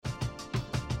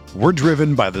We're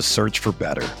driven by the search for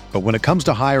better. But when it comes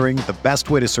to hiring, the best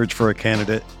way to search for a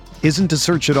candidate isn't to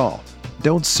search at all.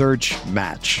 Don't search,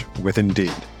 match with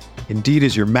Indeed. Indeed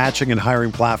is your matching and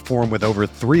hiring platform with over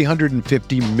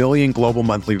 350 million global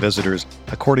monthly visitors,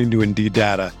 according to Indeed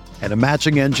data, and a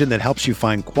matching engine that helps you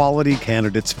find quality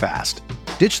candidates fast.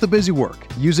 Ditch the busy work.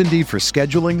 Use Indeed for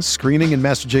scheduling, screening, and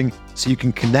messaging so you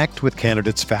can connect with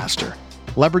candidates faster.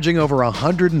 Leveraging over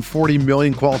 140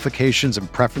 million qualifications and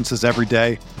preferences every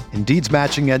day, Indeed's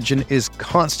matching engine is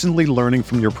constantly learning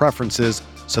from your preferences,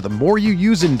 so the more you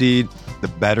use Indeed, the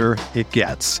better it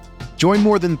gets. Join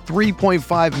more than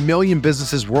 3.5 million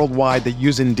businesses worldwide that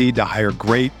use Indeed to hire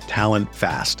great talent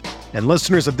fast. And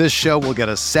listeners of this show will get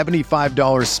a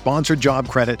 $75 sponsored job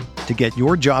credit to get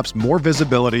your jobs more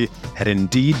visibility at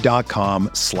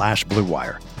Indeed.com/Blue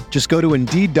Wire. Just go to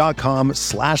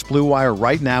Indeed.com/Blue Wire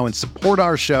right now and support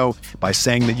our show by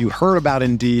saying that you heard about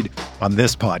Indeed on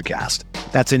this podcast.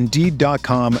 That's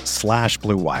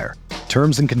Indeed.com/Blue Wire.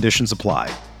 Terms and conditions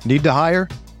apply. Need to hire?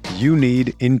 You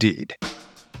need Indeed.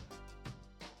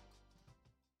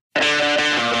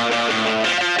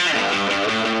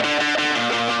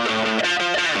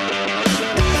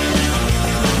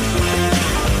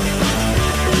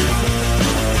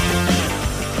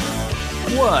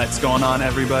 What's going on,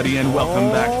 everybody, and welcome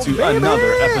back to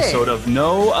another episode of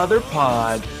No Other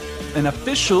Pod, an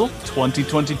official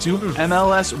 2022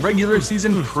 MLS regular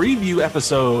season preview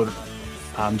episode.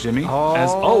 I'm Jimmy,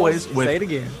 as always,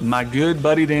 with my good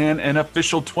buddy Dan, an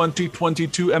official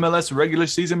 2022 MLS regular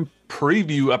season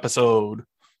preview episode.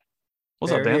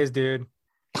 What's up, Dan? There it is, dude.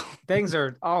 Things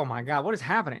are, oh my God, what is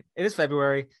happening? It is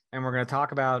February, and we're going to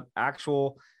talk about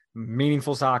actual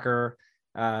meaningful soccer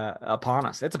upon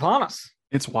us. It's upon us.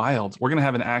 It's wild. We're going to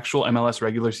have an actual MLS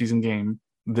regular season game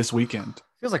this weekend.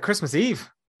 Feels like Christmas Eve.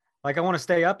 Like I want to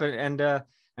stay up and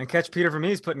catch Peter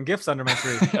Vermees putting gifts under my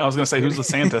tree. I was going to say, who's the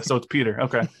Santa? So it's Peter.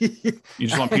 Okay. You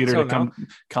just want Peter to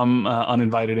come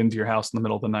uninvited into your house in the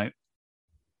middle of the night.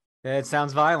 It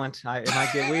sounds violent. It might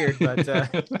get weird, but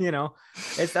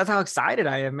that's how excited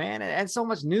I am, man. And so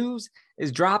much news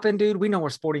is dropping, dude. We know we're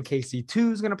Sporting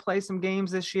KC2 is going to play some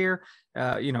games this year.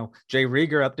 Jay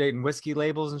Rieger updating whiskey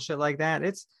labels and shit like that.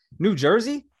 It's New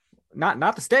Jersey,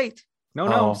 not the state.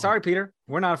 No. Sorry, Peter.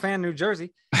 We're not a fan of New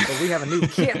Jersey, but we have a new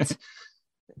kit.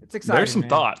 It's exciting. There's some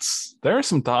thoughts. There are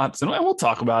some thoughts, and we'll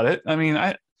talk about it. I mean,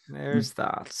 there's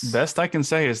thoughts. Best I can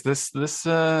say is this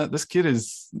kid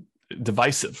is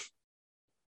divisive.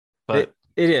 But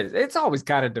it is. It's always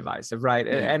kind of divisive, right?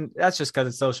 Yeah. And that's just because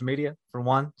it's social media, for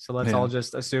one. So let's all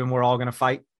just assume we're all going to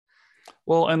fight.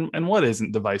 Well, and what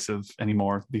isn't divisive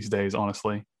anymore these days,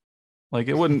 honestly? Like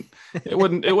it wouldn't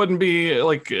be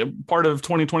like part of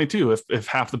 2022 if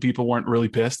half the people weren't really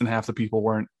pissed and half the people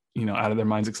weren't, out of their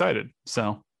minds excited.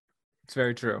 So it's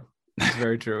very true. It's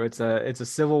very true. It's a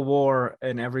civil war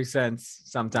in every sense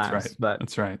sometimes, that's right. But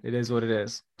that's right. It is what it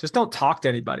is. Just don't talk to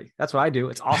anybody. That's what I do.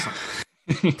 It's awesome.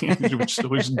 we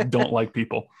just don't like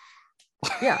people.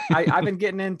 Yeah, I've been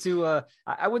getting into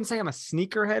I wouldn't say I'm a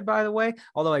sneakerhead, by the way,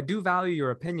 although I do value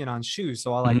your opinion on shoes.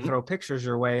 So I'll throw pictures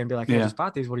your way and be like, hey, I just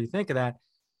bought these. What do you think of that?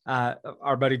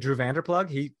 Our buddy Drew Vanderplug,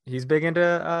 he's big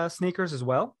into sneakers as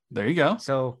well. There you go.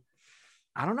 So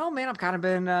I don't know, man. I've kind of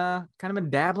been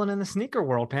dabbling in the sneaker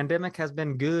world. Pandemic has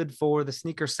been good for the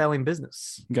sneaker selling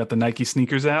business. You got the Nike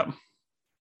sneakers app?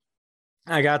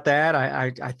 I got that.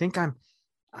 I think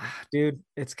dude,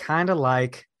 it's kind of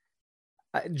like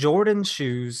Jordan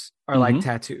shoes are like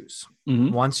tattoos.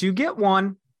 Once you get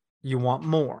one, you want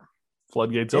more.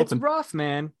 Floodgates open. It's rough,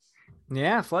 man.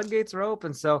 Yeah, floodgates are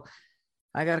open. So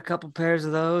I got a couple pairs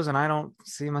of those, and I don't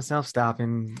see myself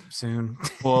stopping soon.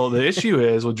 Well, the issue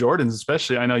is with Jordans,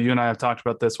 especially, I know you and I have talked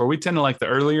about this, where we tend to like the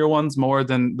earlier ones more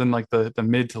than like the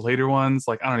mid to later ones.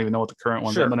 Like, I don't even know what the current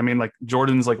ones are, but I mean, like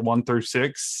Jordans, like 1 through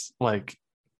 6, like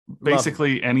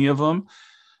basically any of them.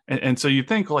 And so you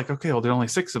think like, okay, well, there are only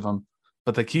 6 of them,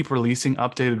 but they keep releasing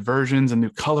updated versions and new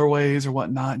colorways or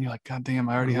whatnot. And you're like, God damn,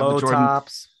 I already have the Jordan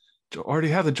tops. Already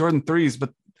have the Jordan 3s,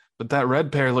 but that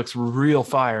red pair looks real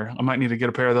fire. I might need to get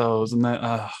a pair of those. And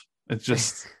then it's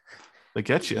just, they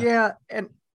get you. Yeah. And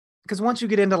because once you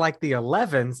get into like the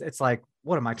 11s, it's like,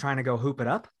 what am I trying to go hoop it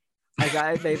up?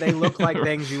 Like they look like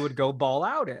things you would go ball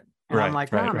out in. And I'm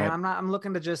like, man, I'm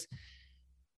looking to just,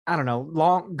 I don't know,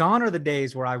 gone are the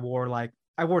days where I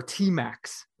wore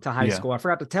T-Max to high school. I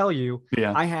forgot to tell you,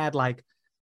 I had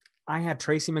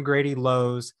Tracy McGrady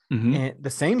lows and the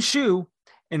same shoe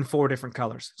in 4 different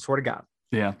colors. Swear to God.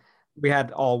 Yeah. We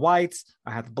had all whites.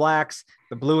 I had the blacks,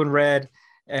 the blue and red,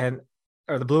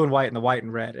 or the blue and white and the white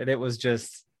and red. And it was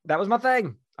just, that was my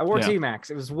thing. I wore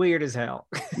T-Max. It was weird as hell.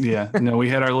 Yeah. No, we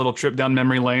had our little trip down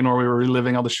memory lane where we were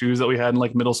reliving all the shoes that we had in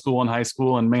like middle school and high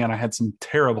school. And man, I had some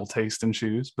terrible taste in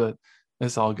shoes, but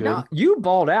it's all good. No, you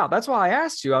balled out. That's why I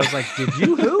asked you. I was like, did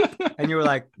you hoop? And you were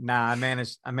like, nah, I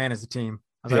managed the team.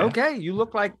 I was like, okay, you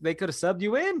look like they could have subbed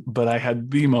you in. But I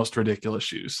had the most ridiculous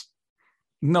shoes.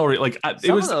 No, like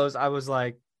some of those, I was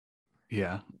like,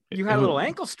 yeah. You had a little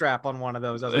ankle strap on one of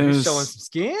those. I was like, you're showing some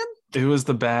skin? It was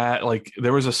the bad. Like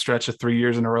there was a stretch of 3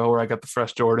 years in a row where I got the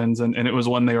fresh Jordans, and it was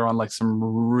when they were on like some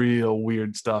real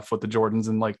weird stuff with the Jordans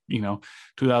in like,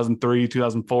 2003,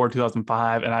 2004,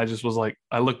 2005. And I just was like,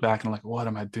 I look back and I'm like, what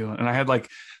am I doing? And I had like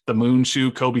the moon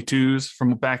shoe Kobe 2s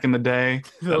from back in the day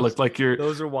that looked like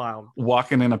those are wild.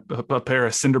 Walking in a pair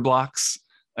of cinder blocks.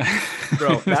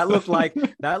 Bro, that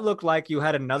looked like you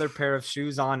had another pair of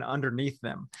shoes on underneath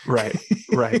them. Right.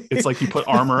 It's like you put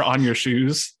armor on your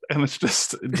shoes, and it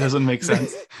doesn't make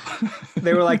sense.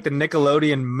 They were like the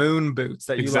Nickelodeon moon boots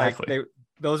that you exactly. like.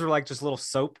 Those were like just little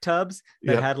soap tubs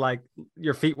that had like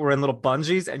your feet were in little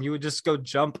bungees, and you would just go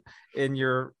jump in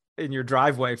your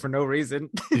driveway for no reason.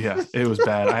 Yeah, it was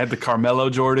bad. I had the Carmelo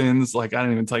Jordans. Like, I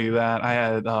didn't even tell you that. I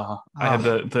had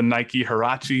the Nike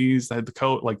Huaraches. I had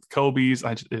the Kobe's.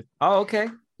 Okay.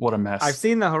 What a mess. I've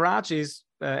seen the Huaraches,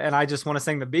 and I just want to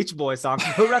sing the Beach Boys song.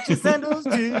 Huarache sandals,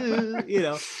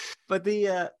 But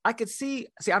I could see,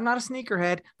 I'm not a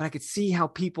sneakerhead, but I could see how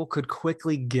people could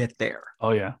quickly get there.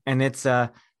 Oh yeah. And it's,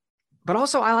 but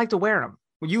also I like to wear them.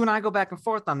 When you and I go back and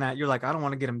forth on that, you're like, I don't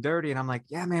want to get them dirty. And I'm like,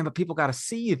 yeah, man, but people got to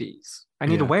see these. I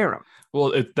need to wear them.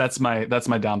 Well, that's my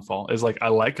downfall is like, I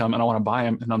like them and I want to buy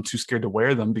them and I'm too scared to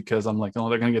wear them because I'm like, oh,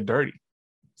 they're going to get dirty.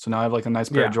 So now I have like a nice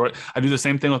pair of Jordan. I do the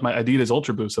same thing with my Adidas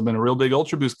Ultra Boost. I've been a real big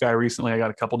Ultra Boost guy recently. I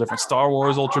got a couple different Star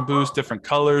Wars Ultra Boost, different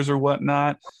colors or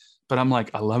whatnot. But I'm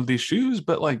like, I love these shoes,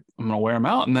 but like, I'm going to wear them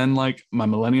out. And then like my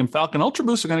Millennium Falcon Ultra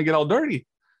Boosts are going to get all dirty.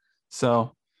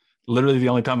 So literally the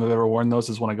only time I've ever worn those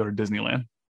is when I go to Disneyland.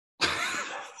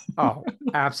 Oh,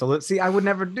 absolutely. See, I would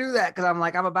never do that because I'm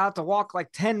like, I'm about to walk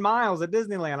like 10 miles at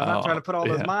Disneyland. I'm not trying to put all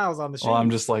those miles on the shoes. Well, I'm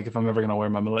just like, if I'm ever going to wear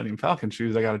my Millennium Falcon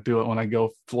shoes, I got to do it when I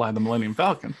go fly the Millennium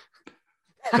Falcon.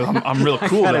 I'm real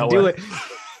cool that way.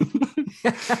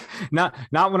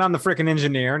 Not when I'm the freaking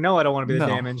engineer. No, I don't want to be the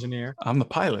damn engineer. I'm the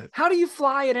pilot. How do you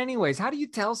fly it anyways? How do you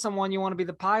tell someone you want to be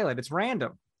the pilot? It's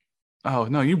random. Oh,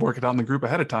 no, you work it out in the group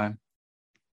ahead of time.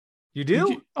 You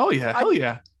do? Oh, yeah. Hell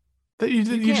yeah. You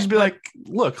just be like,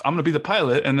 look, I'm going to be the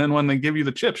pilot. And then when they give you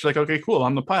the chips, you're like, okay, cool.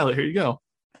 I'm the pilot. Here you go.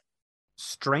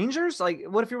 Strangers? Like,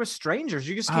 what if you're with strangers?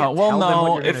 You just can't tell them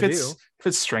what you're going to do. If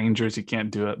it's strangers, you can't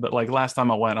do it. But like last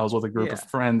time I went, I was with a group of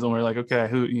friends and we are like, okay,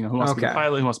 who wants to be the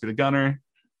pilot? Who wants to be the gunner?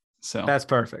 So that's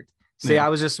perfect. See, I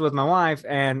was just with my wife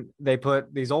and they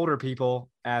put these older people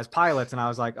as pilots. And I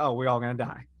was like, oh, we're all going to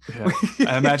die. Yeah.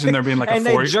 I imagine there being like and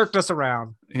they jerked us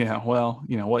around. Yeah, well,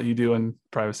 what you do in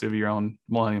privacy of your own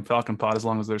Millennium Falcon pod, as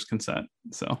long as there's consent.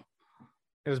 So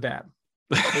it was bad.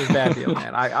 It was a bad deal,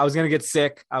 man. I was gonna get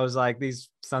sick. I was like, these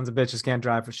sons of bitches can't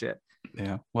drive for shit.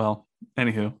 Yeah. Well,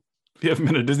 anywho, if you haven't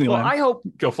been to Disneyland, well, I hope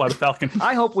go fly the Falcon.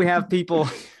 I hope we have people.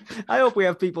 I hope we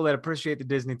have people that appreciate the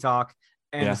Disney talk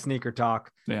and the sneaker talk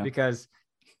because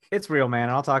it's real, man.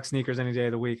 And I'll talk sneakers any day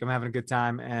of the week. I'm having a good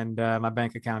time, and my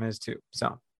bank account is too.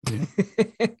 So. Yeah.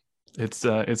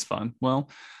 It's fun. Well,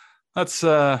 that's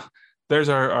there's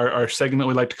our segment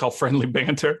we like to call friendly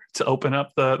banter to open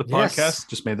up the podcast.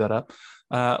 Just made that up.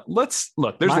 Let's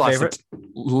look. There's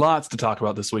lots to talk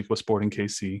about this week with Sporting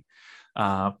KC.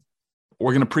 We're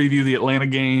going to preview the Atlanta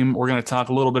game. We're going to talk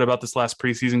a little bit about this last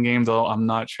preseason game, though I'm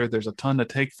not sure there's a ton to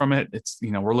take from it. It's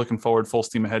we're looking forward full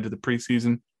steam ahead to the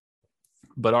preseason.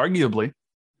 But arguably,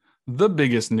 the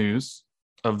biggest news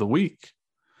of the week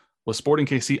was Sporting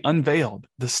KC unveiled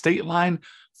the State Line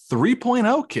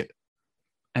 3.0 kit.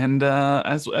 And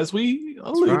as we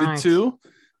alluded to,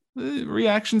 the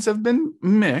reactions have been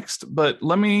mixed, but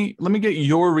let me get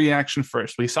your reaction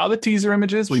first. We saw the teaser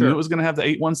images. We knew it was going to have the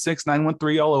 816,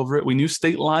 913 all over it. We knew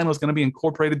State Line was going to be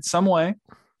incorporated some way,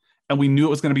 and we knew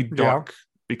it was going to be dark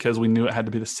because we knew it had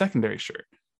to be the secondary shirt.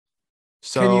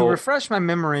 So can you refresh my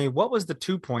memory? What was the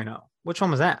 2.0? Which one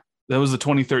was that? That was the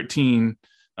 2013.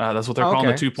 That's what they're calling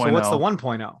the 2.0. So what's the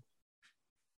 1.0?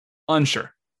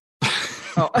 Unsure.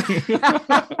 Oh. Okay,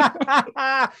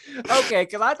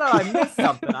 because I thought I missed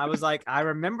something. I was like, I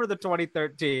remember the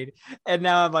 2013, and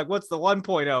now I'm like, what's the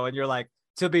 1.0? And you're like,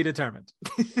 to be determined.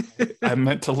 I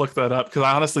meant to look that up because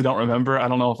I honestly don't remember. I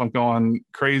don't know if I'm going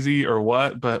crazy or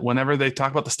what, but whenever they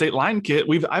talk about the State Line kit,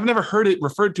 I've never heard it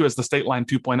referred to as the State Line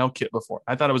 2.0 kit before.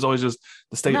 I thought it was always just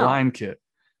the State Line kit.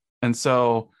 And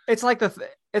so it's like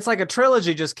it's like a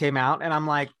trilogy just came out, and I'm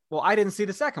like, well, I didn't see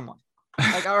the second one.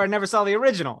 Like, or I never saw the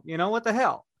original. What the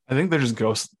hell? I think they're just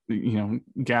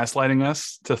gaslighting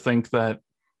us to think that,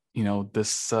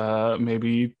 this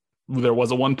maybe there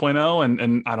was a 1.0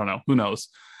 and I don't know, who knows.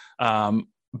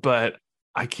 But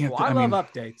I can't. Well, I love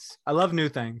updates. I love new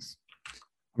things.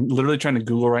 I'm literally trying to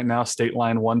Google right now, State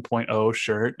Line 1.0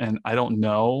 shirt, and I don't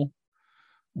know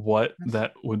what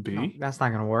that would be. No, that's not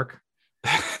going to work.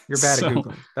 You're bad at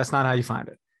Googling. That's not how you find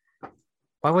it.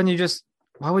 Why wouldn't you just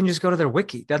go to their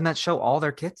wiki? Doesn't that show all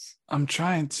their kits? I'm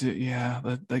trying to.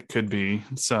 Yeah, that could be.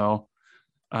 So,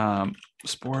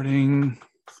 sporting.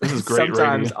 This is great.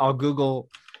 Sometimes radio.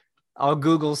 I'll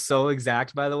Google so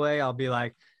exact. By the way, I'll be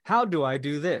like, "How do I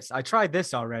do this? I tried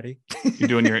this already." You're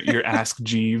doing your Ask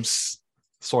Jeeves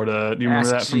sort of. Do you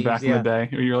remember that from back in the day?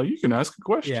 You're like, you can ask a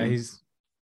question. Yeah,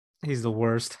 he's the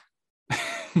worst.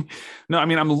 No, I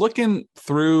mean, I'm looking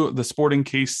through the Sporting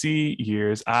KC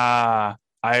years. I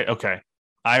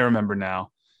remember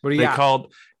now. What do you got?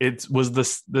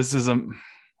 This is a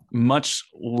much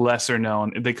lesser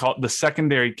known. They call it the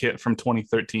secondary kit from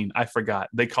 2013. I forgot.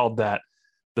 They called that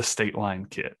the State Line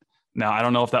kit. Now, I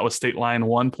don't know if that was State Line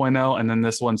 1.0 and then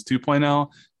this one's 2.0,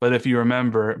 but if you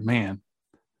remember, man,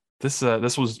 this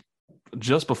was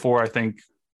just before I think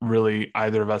really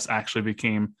either of us actually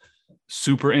became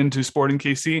super into Sporting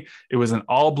KC. It was an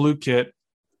all blue kit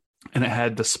and it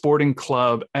had the Sporting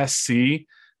Club SC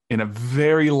in a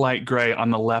very light gray on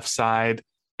the left side,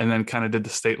 and then kind of did the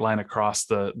State Line across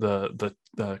the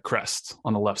crest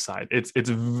on the left side. It's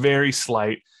very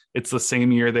slight. It's the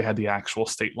same year they had the actual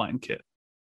State Line kit.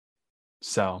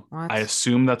 So I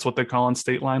assume that's what they're calling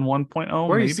State Line 1.0.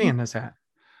 Where are you seeing this at?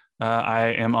 I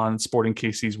am on Sporting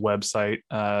KC's website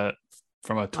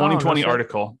from a 2020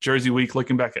 article, Jersey Week,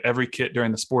 looking back at every kit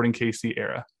during the Sporting KC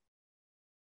era.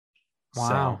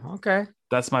 Wow. So, okay.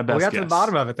 That's my best we got guess. to the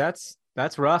bottom of it. That's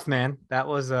rough, man. That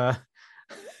was that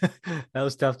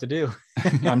was tough to do.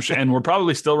 I'm sure, and we're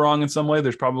probably still wrong in some way.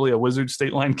 There's probably a Wizard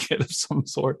State Line kit of some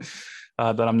sort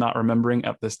that I'm not remembering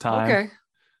at this time. Okay.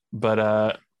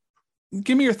 But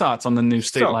give me your thoughts on the new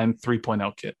State Line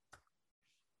 3.0 kit.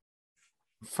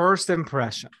 First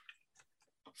impression.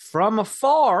 From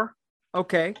afar,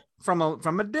 okay, from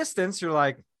a distance, you're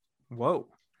like, whoa.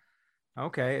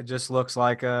 Okay, it just looks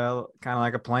like a kind of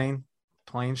like a plain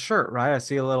shirt, right? I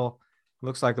see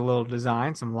looks like a little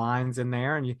design, some lines in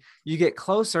there, and you get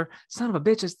closer. Son of a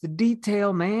bitch, it's the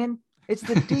detail, man. It's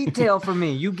the detail for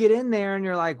me. You get in there and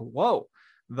you're like, whoa,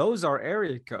 those are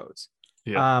area codes.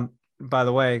 Yeah. By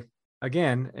the way,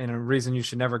 again, and a reason you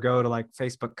should never go to like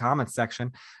Facebook comments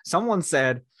section. Someone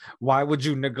said, why would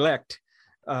you neglect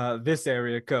this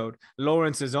area code?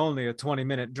 Lawrence is only a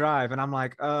 20-minute drive. And I'm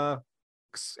like,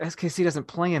 SKC doesn't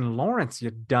play in Lawrence, you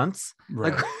dunce.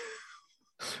 Right. Like,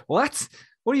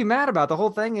 what are you mad about? The whole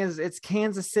thing is it's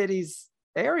Kansas City's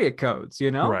area codes,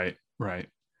 Right.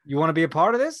 You want to be a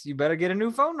part of this? You better get a new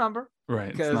phone number.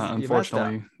 Right. It's not,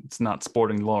 unfortunately, it's not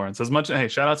Sporting Lawrence. As much, hey,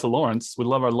 shout out to Lawrence. We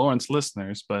love our Lawrence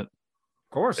listeners, but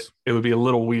of course it would be a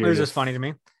little weird. It was just funny to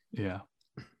me. Yeah.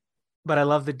 But I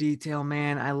love the detail,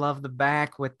 man. I love the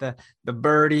back with the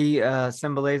birdie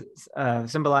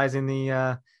symbolizing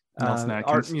the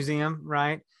art museum,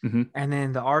 right? Mm-hmm. And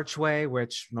then the archway,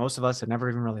 which most of us had never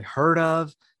even really heard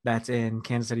of, that's in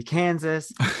Kansas City,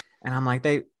 Kansas. And I'm like,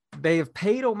 they have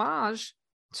paid homage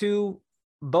to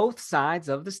both sides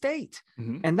of the state.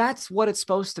 Mm-hmm. And that's what it's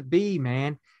supposed to be,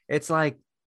 man. It's like,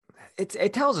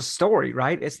 it tells a story,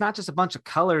 right? It's not just a bunch of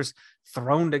colors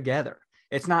thrown together.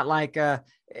 It's not like,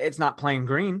 it's not plain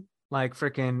green, like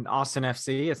freaking Austin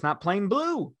FC. It's not plain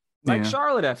blue, like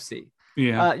Charlotte FC.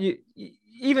 Yeah.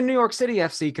 Even New York City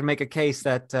FC can make a case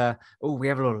that, we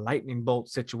have a little lightning bolt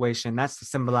situation. That's to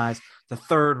symbolize the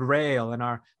third rail in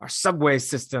our subway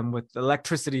system with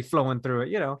electricity flowing through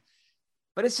it,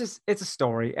 But it's a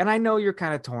story. And I know you're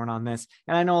kind of torn on this.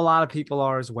 And I know a lot of people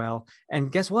are as well.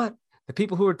 And guess what? The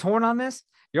people who are torn on this,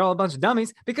 you're all a bunch of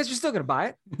dummies because you're still going to buy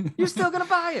it. You're still going to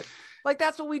buy it. Like,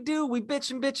 that's what we do. We bitch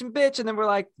and bitch and bitch. And then we're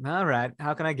like, all right,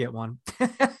 how can I get one?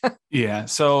 Yeah.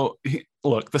 So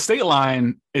look, the State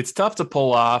Line, it's tough to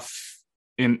pull off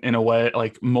in a way,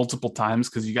 like multiple times.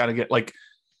 Cause you got to get like,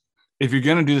 if you're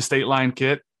going to do the State Line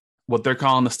kit, what they're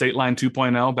calling the State Line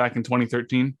 2.0 back in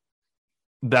 2013,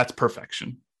 that's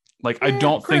perfection. Like, I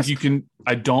don't think you can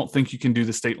do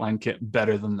the State Line kit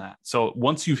better than that. So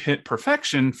once you've hit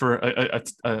perfection for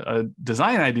a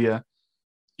design idea,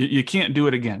 you can't do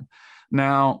it again.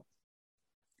 Now,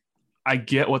 I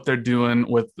get what they're doing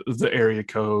with the area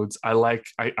codes. I like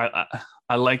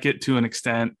it to an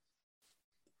extent.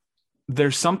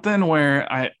 There's something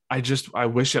where I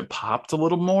wish it popped a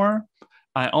little more.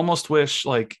 I almost wish,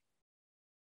 like,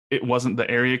 it wasn't the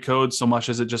area code so much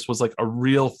as it just was like a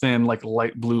real thin, like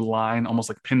light blue line, almost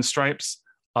like pinstripes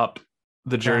up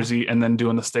the jersey and then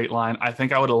doing the state line. I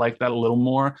think I would have liked that a little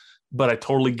more, but I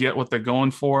totally get what they're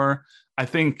going for. I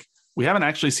think we haven't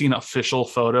actually seen official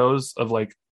photos of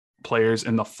like players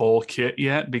in the full kit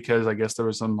yet, because I guess there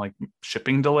was some like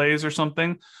shipping delays or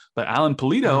something. But Alan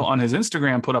Polito on his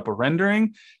Instagram put up a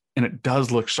rendering, and it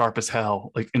does look sharp as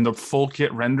hell, like in the full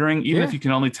kit rendering, even if you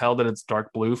can only tell that it's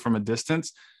dark blue from a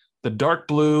distance. The dark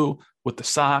blue with the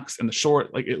socks and the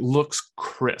short, like it looks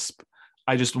crisp.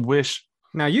 I just wish.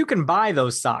 Now you can buy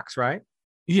those socks, right?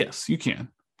 Yes, you can.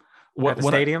 At the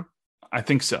stadium? I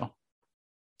think so.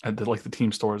 At the, like the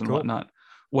team stores and whatnot.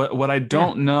 What I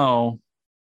don't know,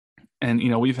 and you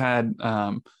know, we've had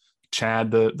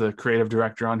Chad, the creative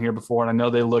director, on here before, and I know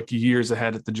they look years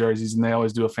ahead at the jerseys and they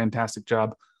always do a fantastic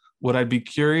job. What I'd be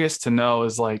curious to know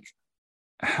is like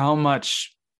how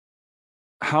much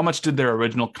did their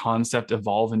original concept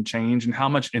evolve and change, and how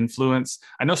much influence?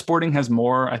 I know Sporting has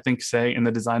more, I think, say in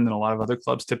the design than a lot of other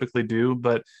clubs typically do,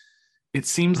 but it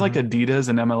seems like Adidas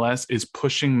and MLS is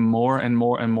pushing more and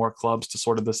more and more clubs to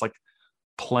sort of this like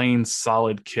plain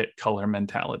solid kit color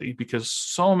mentality, because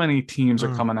so many teams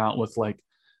are coming out with like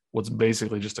what's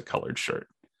basically just a colored shirt.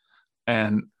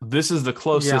 And this is the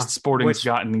closest Sporting's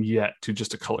gotten yet to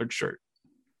just a colored shirt.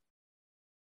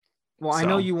 Well, I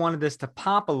know you wanted this to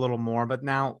pop a little more, but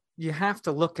now you have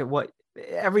to look at what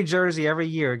every jersey every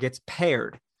year gets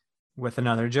paired with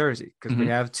another jersey, because we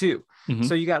have two.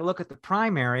 So you got to look at the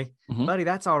primary, buddy.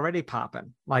 That's already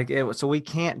popping. Like so we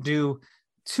can't do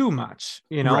too much,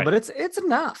 you know, but it's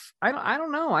enough. I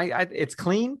don't know. It's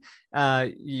clean.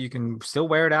 You can still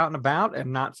wear it out and about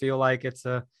and not feel like it's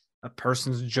a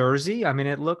person's jersey. I mean,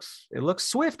 it looks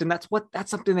swift, and that's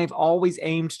something they've always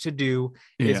aimed to do,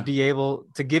 is be able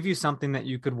to give you something that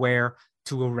you could wear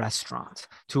to a restaurant,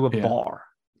 to a bar,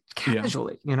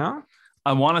 casually, you know?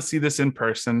 I want to see this in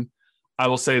person. I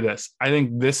will say this. I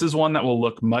think this is one that will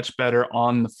look much better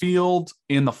on the field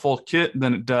in the full kit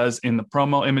than it does in the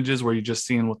promo images where you're just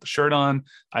seeing with the shirt on.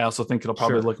 I also think it'll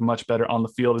probably look much better on the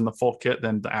field in the full kit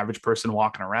than the average person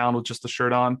walking around with just the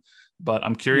shirt on. But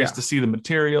I'm curious to see the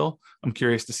material. I'm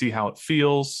curious to see how it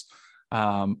feels.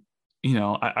 You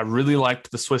know, I really liked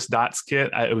the Swiss Dots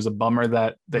kit. It was a bummer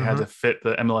that they had to fit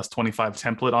the MLS 25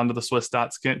 template onto the Swiss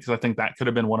Dots kit, because I think that could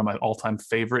have been one of my all-time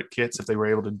favorite kits if they were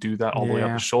able to do that all the way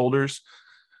up the shoulders.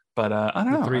 But I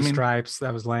don't know. Three stripes,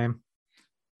 that was lame.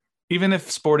 Even if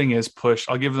Sporting is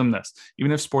pushed, I'll give them this.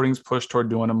 Even if Sporting's pushed toward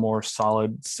doing a more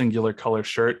solid singular color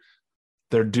shirt,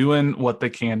 they're doing what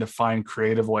they can to find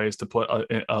creative ways to put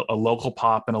a local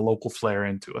pop and a local flair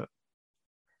into it.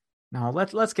 No,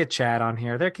 let's get Chad on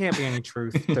here. There can't be any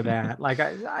truth to that. Like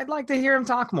I'd like to hear him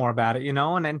talk more about it, you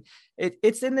know, and then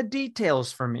it's in the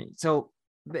details for me. So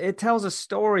it tells a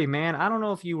story, man. I don't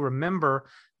know if you remember,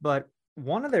 but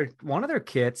one of their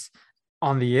kits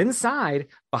on the inside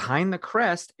behind the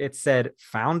crest, it said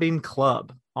Founding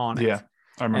Club on it. Yeah,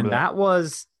 I remember that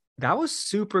was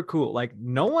super cool. Like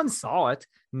no one saw it,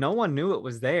 no one knew it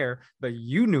was there, but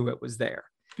you knew it was there.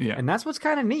 Yeah, and that's what's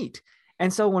kind of neat.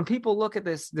 And so when people look at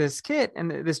this kit and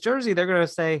this jersey, they're going to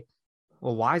say,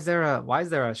 well, why is there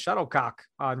a shuttlecock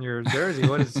on your jersey?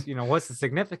 What is, you know, what's the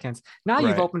significance? Now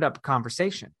you've opened up a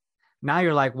conversation. Now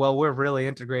you're like, well, we're really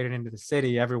integrated into the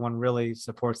city. Everyone really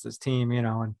supports this team, you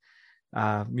know,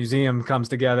 and museum comes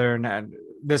together, and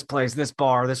this place, this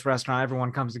bar, this restaurant,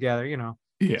 everyone comes together, you know,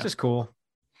 it's just cool.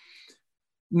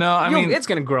 No, I mean, it's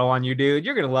going to grow on you, dude.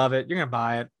 You're going to love it. You're going to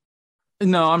buy it.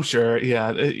 No, I'm sure.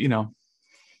 Yeah. You know,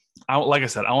 like I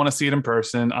said, I want to see it in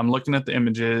person. I'm looking at the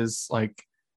images. Like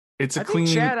it's a clean.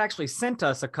 Chad actually sent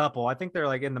us a couple. I think they're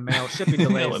like in the mail, shipping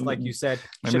delays, like you said,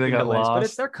 maybe they got delays, lost.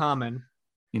 but they're common.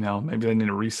 You know, maybe they need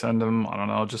to resend them. I don't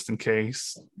know, just in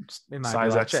case.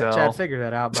 Size XL. Chad, figure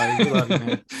that out, buddy. We love you,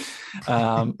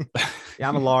 man. Yeah,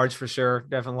 I'm a large for sure.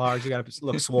 Definitely large. You got to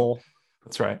look swole.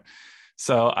 That's right.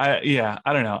 So I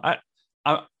don't know.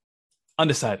 I'm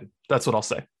undecided. That's what I'll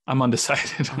say. I'm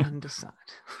undecided.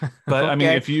 But I mean,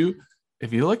 if you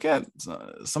look at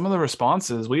some of the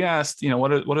responses, we asked, you know,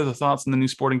 what are the thoughts on the new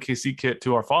Sporting KC kit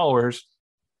to our followers?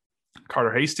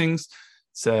 Carter Hastings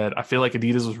said, I feel like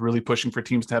Adidas was really pushing for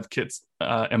teams to have kits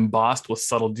embossed with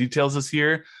subtle details this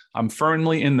year. I'm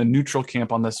firmly in the neutral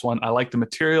camp on this one. I like the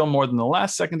material more than the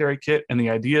last secondary kit, and the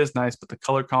idea is nice, but the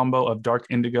color combo of dark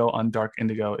indigo on dark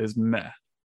indigo is meh.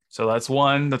 So that's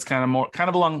one that's kind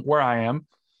of along where I am.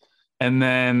 And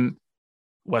then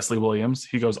Wesley Williams,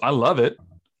 he goes, I love it.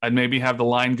 I'd maybe have the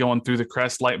line going through the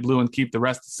crest light blue and keep the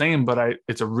rest the same, but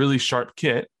it's a really sharp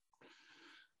kit.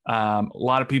 A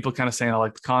lot of people kind of saying I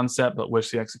like the concept, but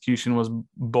wish the execution was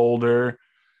bolder.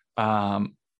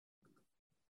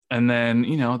 And then,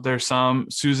 you know, there's some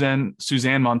Suzanne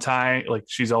Montai, like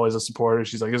she's always a supporter.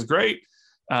 She's like, it's great.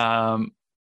 A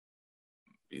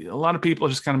lot of people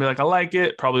just kind of be like, I like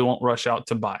it. Probably won't rush out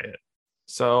to buy it.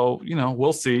 So, you know,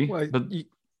 we'll see. Well, but you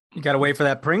got to wait for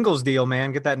that Pringles deal,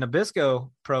 man. Get that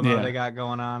Nabisco promo they got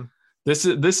going on. This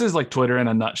is like Twitter in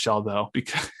a nutshell, though,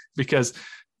 because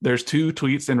there's 2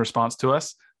 tweets in response to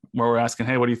us where we're asking,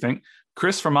 hey, what do you think?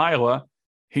 Chris from Iowa,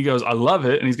 he goes, I love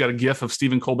it. And he's got a gif of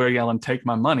Stephen Colbert yelling, take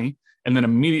my money. And then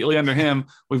immediately under him,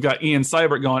 we've got Ian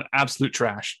Seibert going, absolute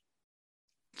trash.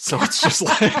 So it's just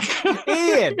like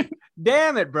Ian,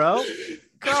 damn it, bro.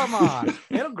 Come on.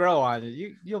 It'll grow on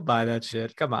you. You'll buy that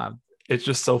shit. Come on. It's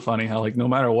just so funny how, like, no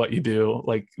matter what you do,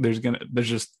 like there's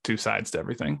just 2 sides to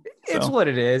everything. So. It's what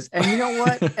it is. And you know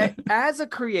what? As a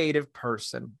creative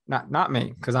person, not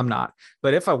me, because I'm not,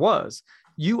 but if I was,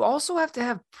 you also have to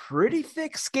have pretty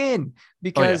thick skin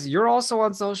because you're also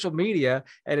on social media.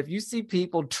 And if you see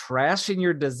people trashing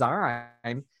your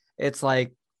design, it's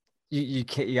like you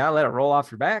can't, you gotta let it roll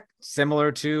off your back.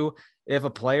 Similar to if a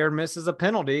player misses a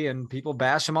penalty and people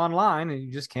bash him online, and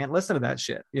you just can't listen to that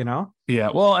shit, you know? Yeah.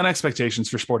 Well, and expectations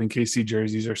for sporting KC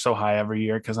jerseys are so high every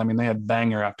year because, I mean, they had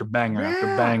banger after banger after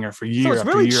banger for year so it's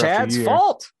after really year Chad's after year.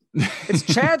 fault. It's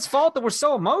Chad's fault that we're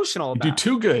so emotional about. You do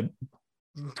too good.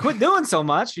 Quit doing so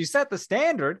much. You set the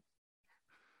standard.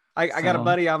 I got a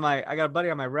buddy on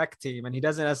my rec team, and he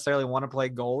doesn't necessarily want to play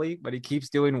goalie, but he keeps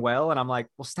doing well. And I'm like,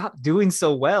 well, stop doing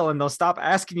so well, and they'll stop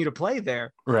asking you to play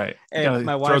there. Right. And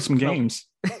my wife throw some games.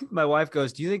 My wife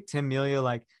goes, do you think Tim Melia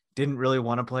like didn't really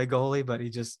want to play goalie, but he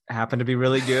just happened to be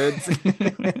really good?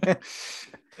 It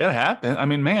happened. I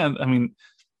mean, man,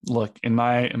 look, in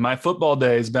my football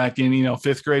days back in,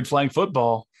 5th grade flag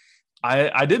football,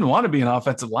 I didn't want to be an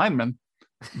offensive lineman,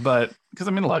 but because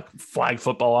look, flag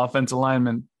football offensive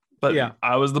lineman. But yeah,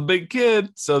 I was the big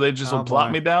kid, so they just would plop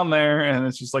me down there, and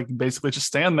it's just like basically just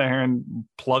stand there and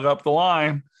plug up the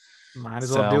line. Might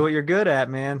as well do what you're good at,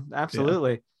 man.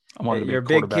 Absolutely. Yeah. You're a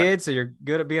big kid, so you're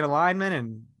good at being a lineman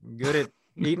and good at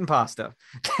eating pasta.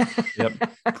 Yep,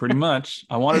 pretty much.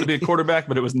 I wanted to be a quarterback,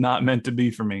 but it was not meant to be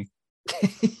for me.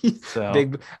 So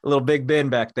little Big Ben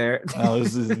back there.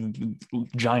 This is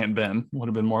Giant Ben would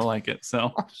have been more like it.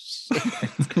 So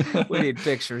we need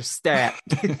pictures, stat.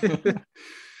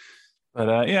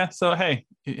 But yeah, so hey,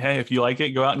 if you like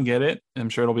it, go out and get it. I'm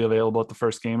sure it'll be available at the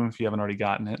first game if you haven't already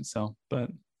gotten it. So, but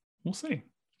we'll see.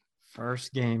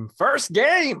 First game.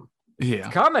 Yeah,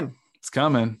 it's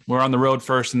coming. We're on the road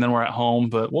first, and then we're at home.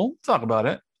 But we'll talk about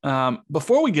it.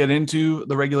 Before we get into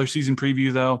the regular season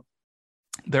preview, though,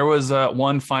 there was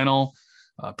one final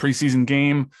preseason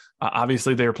game.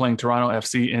 Obviously, they were playing Toronto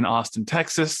FC in Austin,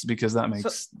 Texas, because that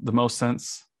makes the most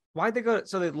sense. Why'd they go?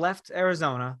 So they left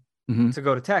Arizona to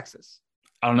go to Texas.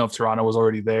 I don't know if Toronto was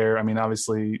already there.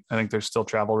 Obviously, I think there's still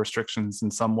travel restrictions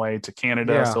in some way to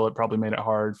Canada, so it probably made it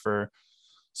hard for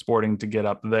Sporting to get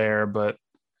up there. But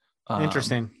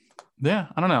interesting. Yeah,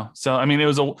 I don't know. So, it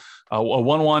was a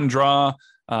 1-1 draw.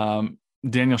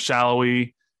 Daniel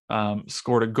Shallowy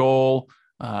scored a goal.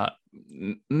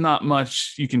 Not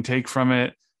much you can take from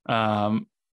it.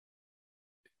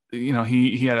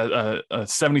 He had a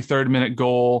 73rd minute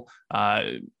goal.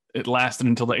 It lasted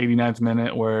until the 89th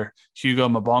minute where Hugo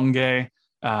Mabonge,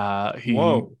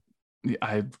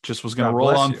 I just was going to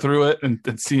roll on through it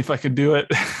and see if I could do it.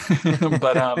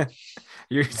 But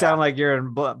you sound like you're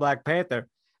in Black Panther.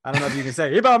 I don't know if you can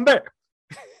say Ibambe.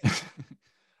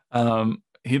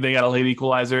 They got a late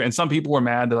equalizer, and some people were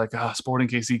mad. They're like, Sporting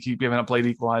KC keep giving up late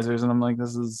equalizers. And I'm like,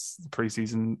 this is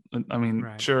preseason.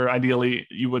 Sure, ideally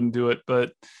you wouldn't do it,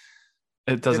 but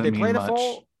it doesn't mean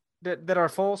much. Did our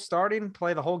full starting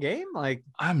play the whole game? Like,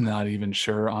 I'm not even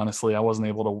sure. Honestly, I wasn't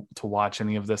able to watch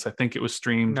any of this. I think it was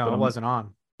streamed. No, it wasn't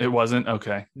on. It wasn't?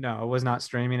 Okay. No, it was not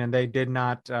streaming, and they did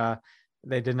not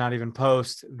even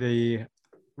post the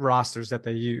rosters that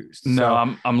they used. No,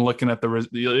 so, I'm looking at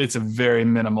it's a very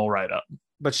minimal write-up.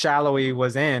 But Shallowy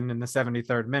was in the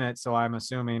 73rd minute, so I'm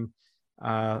assuming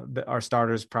our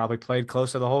starters probably played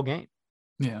close to the whole game.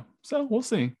 Yeah, so we'll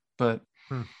see. But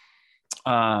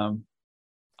I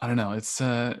don't know. It's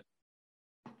we're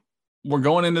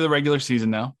going into the regular season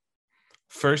now.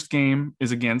 First game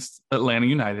is against Atlanta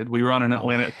United. We were on an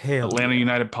Atlanta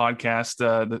United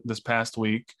podcast this past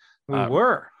week. We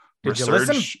were. Did you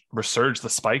listen? Resurge the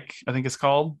Spike, I think it's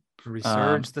called.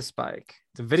 Resurge the Spike.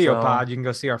 It's a video pod. You can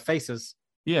go see our faces.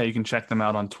 Yeah, you can check them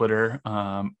out on Twitter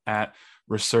at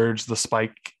Resurge the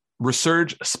Spike.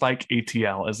 Resurge Spike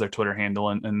ATL is their Twitter handle,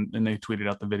 and they tweeted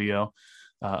out the video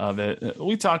of it.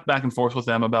 We talked back and forth with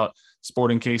them about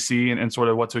Sporting KC and sort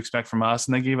of what to expect from us,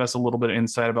 and they gave us a little bit of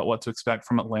insight about what to expect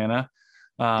from Atlanta.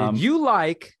 Did you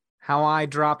like how I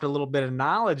dropped a little bit of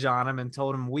knowledge on them and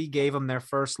told them we gave them their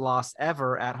first loss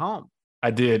ever at home.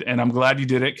 I did. And I'm glad you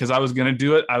did it because I was going to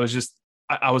do it. I was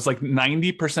like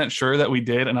 90% sure that we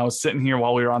did. And I was sitting here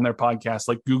while we were on their podcast,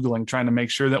 like Googling, trying to make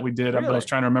sure that we did. Really? I was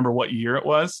trying to remember what year it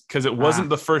was because it wasn't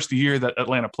the first year that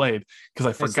Atlanta played because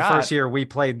I forgot. It's the first year we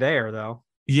played there, though.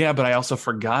 Yeah, but I also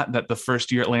forgot that the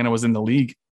first year Atlanta was in the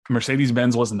league,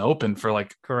 Mercedes-Benz wasn't open for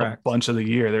like a bunch of the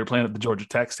year. They were playing at the Georgia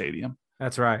Tech Stadium.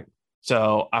 That's right.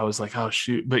 So I was like, oh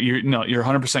shoot. But you're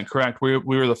 100% correct. We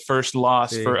were the first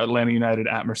loss for Atlanta United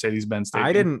at Mercedes-Benz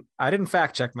Stadium. I didn't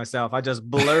fact check myself. I just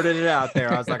blurted it out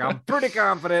there. I was like, I'm pretty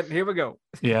confident. Here we go.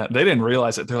 Yeah, they didn't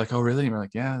realize it. They're like, oh really? And we're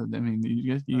like, yeah. I mean,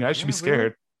 you guys should be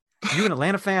scared. Really? You an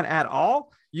Atlanta fan at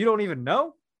all? You don't even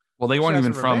know? Well, they weren't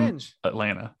even from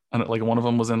Atlanta. And like one of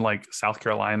them was in like South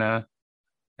Carolina.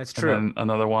 That's true. And then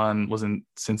another one was in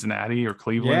Cincinnati or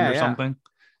Cleveland or something.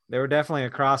 They were definitely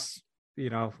across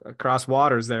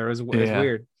waters there. Is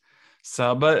weird.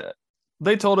 So, but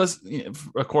they told us,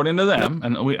 according to them,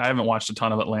 and I haven't watched a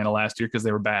ton of Atlanta last year because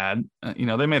they were bad.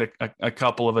 They made a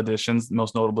couple of additions,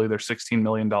 most notably their $16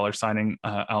 million signing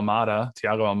Thiago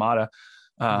Almada.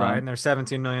 Right, and their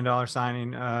 $17 million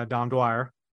signing Dom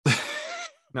Dwyer.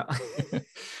 No,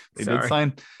 they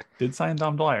did sign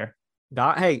Dom Dwyer.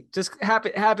 Hey, just happy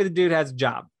the dude has a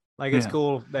job. Like it's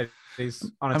cool that he's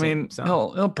on a team. Mean,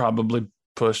 so. he'll probably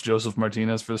push Joseph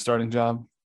Martinez for the starting job.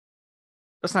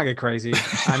 Let's not get crazy.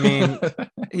 I mean,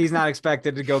 he's not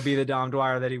expected to go be the Dom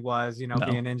Dwyer that he was,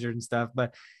 being injured and stuff.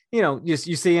 But you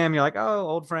see him, you're like, oh,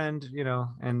 old friend,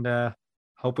 and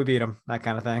hope we beat him, that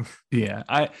kind of thing.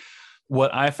 Yeah,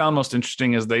 what I found most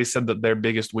interesting is they said that their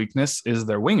biggest weakness is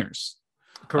their wingers.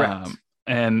 Correct.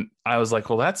 And I was like,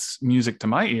 well, that's music to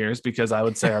my ears because I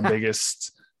would say our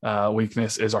biggest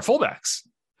weakness is our fullbacks,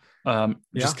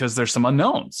 just because there's some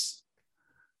unknowns.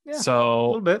 Yeah, so a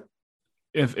little bit.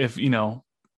 If we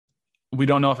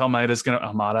don't know if Almeida,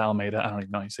 I don't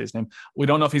even know how you say his name. We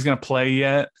don't know if he's going to play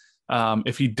yet.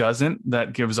 If he doesn't,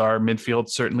 that gives our midfield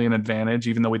certainly an advantage,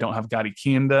 even though we don't have Gadi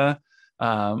Kianda.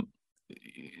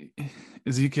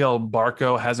 Ezekiel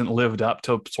Barco hasn't lived up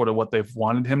to sort of what they've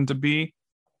wanted him to be.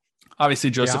 Obviously,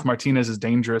 Joseph Martinez is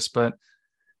dangerous, but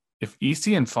if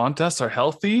Isi and Fontes are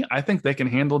healthy, I think they can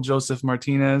handle Joseph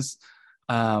Martinez.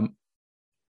 I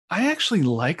actually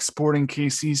like Sporting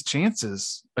KC's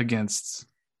chances against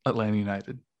Atlanta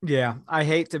United. Yeah, I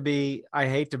hate to be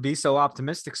so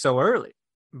optimistic so early,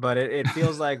 but it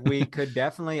feels like we could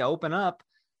definitely open up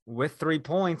with 3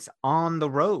 points on the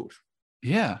road.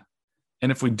 Yeah.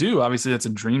 And if we do, obviously that's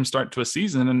a dream start to a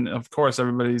season. And of course,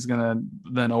 everybody's going to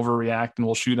then overreact and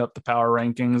we'll shoot up the power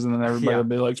rankings. And then everybody will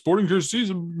be like, Sporting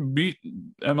KC beat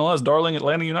MLS darling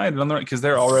Atlanta United on the right. Cause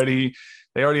they already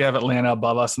have Atlanta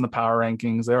above us in the power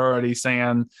rankings. They're already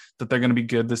saying that they're going to be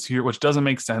good this year, which doesn't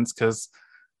make sense because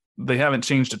they haven't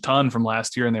changed a ton from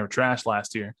last year and they were trash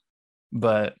last year.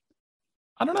 But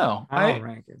I don't know.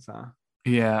 Rankings, huh?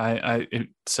 Yeah,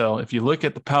 so if you look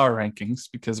at the power rankings,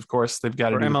 because of course they've got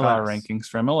to do the power rankings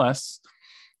for MLS,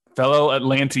 fellow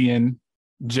Atlantean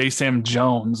J. Sam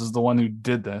Jones is the one who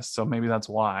did this, so maybe that's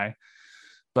why.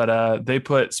 But they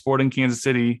put Sporting Kansas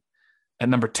City at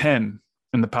number 10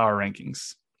 in the power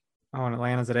rankings. Oh, and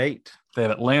Atlanta's at 8. They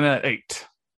have Atlanta at 8.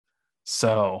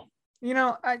 So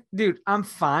I'm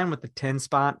fine with the 10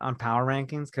 spot on power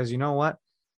rankings because you know what?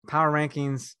 Power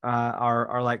rankings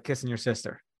are like kissing your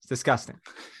sister. It's disgusting.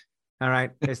 All right.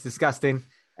 It's disgusting.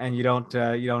 And you don't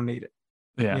need it.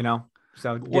 Yeah.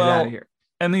 So get it out of here.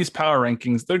 And these power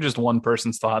rankings, they're just one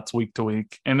person's thoughts week to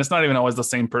week. And it's not even always the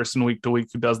same person week to week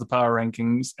who does the power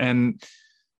rankings. And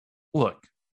look,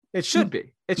 it should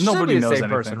be. Nobody knows the same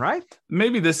person, right?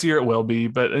 Maybe this year it will be,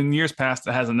 but in years past,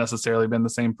 it hasn't necessarily been the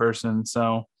same person.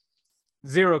 So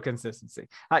zero consistency.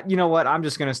 You know what? I'm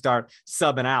just going to start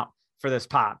subbing out for this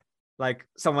pod. Like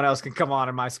someone else can come on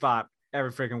in my spot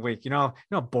every freaking week. You know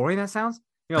how boring that sounds?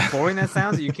 You know how boring that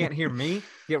sounds that you can't hear me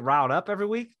get riled up every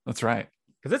week? That's right.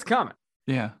 Because it's coming.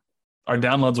 Yeah. Our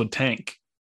downloads would tank.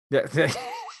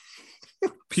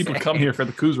 People come here for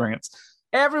the Coos rants.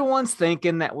 Everyone's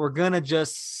thinking that we're going to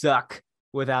just suck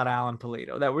without Alan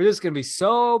Pulido, that we're just going to be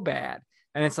so bad.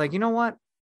 And it's like, you know what?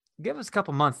 Give us a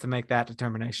couple months to make that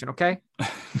determination, okay?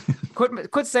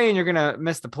 Quit saying you're going to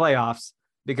miss the playoffs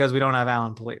because we don't have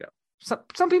Alan Pulido.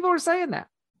 Some people are saying that.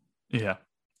 Yeah,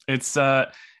 it's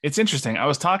interesting. I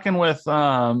was talking with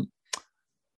one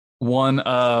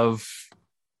of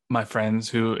my friends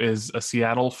who is a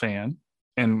Seattle fan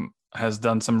and has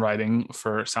done some writing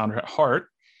for Sounder at Heart.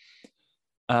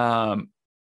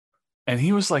 And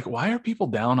he was like, why are people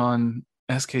down on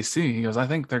SKC? He goes, I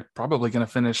think they're probably going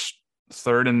to finish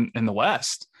third in the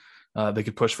West. They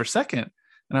could push for second.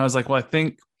 And I was like, well, I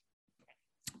think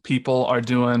people are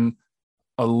doing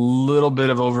a little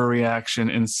bit of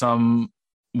overreaction in some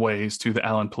ways to the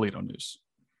Alan Pulido news,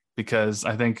 because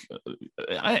I think,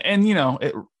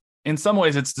 in some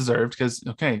ways it's deserved because,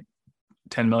 okay,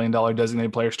 $10 million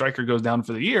designated player striker goes down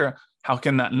for the year. How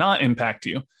can that not impact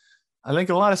you? I think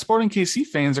a lot of Sporting KC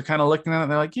fans are kind of looking at it.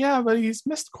 They're like, yeah, but he's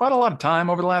missed quite a lot of time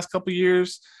over the last couple of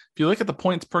years. If you look at the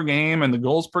points per game and the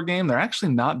goals per game, they're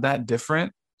actually not that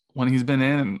different when he's been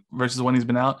in versus when he's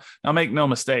been out. Now, make no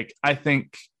mistake, I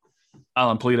think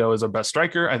Alan Pulido is our best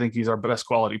striker. I think he's our best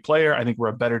quality player. I think we're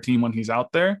a better team when he's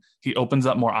out there. He opens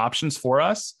up more options for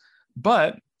us,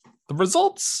 but the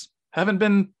results haven't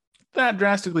been that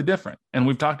drastically different. And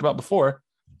we've talked about before,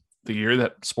 the year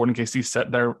that Sporting KC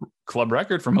set their club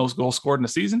record for most goals scored in a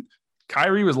season,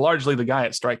 Kyrie was largely the guy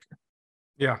at striker.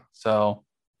 Yeah. So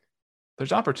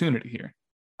there's opportunity here.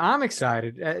 I'm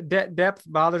excited. Depth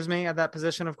bothers me at that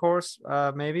position, of course,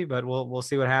 maybe, but we'll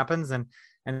see what happens. And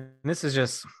this is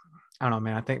just, I don't know,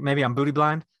 man. I think maybe I'm booty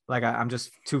blind. Like I'm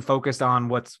just too focused on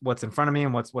what's in front of me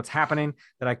and what's happening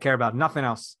that I care about nothing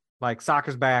else. Like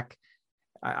soccer's back.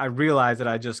 I realize that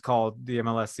I just called the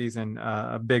MLS season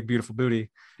a big, beautiful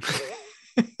booty.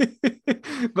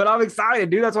 But I'm excited,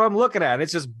 dude. That's what I'm looking at.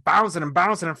 It's just bouncing and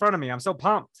bouncing in front of me. I'm so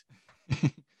pumped.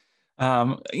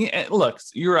 Look,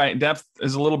 you're right. Depth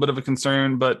is a little bit of a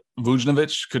concern, but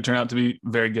Vujnovic could turn out to be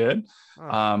very good.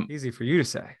 Easy for you to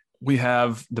say. We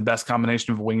have the best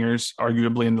combination of wingers,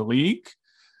 arguably, in the league.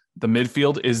 The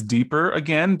midfield is deeper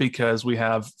again because we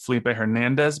have Felipe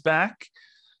Hernandez back.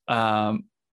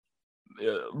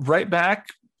 Right back,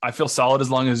 I feel solid as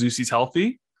long as Zusi's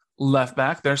healthy. Left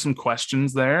back, there's some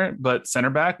questions there, but center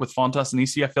back with Fontas and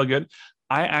Isi, I feel good.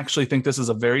 I actually think this is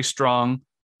a very strong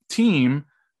team.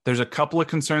 There's a couple of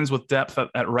concerns with depth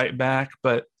at right back,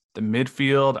 but the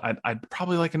midfield, I'd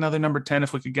probably like another number 10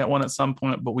 if we could get one at some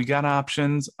point, but we got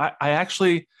options. I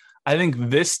think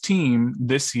this team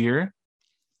this year,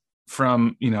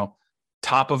 from,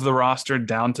 top of the roster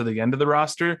down to the end of the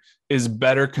roster, is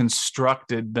better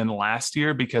constructed than last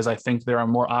year, because I think there are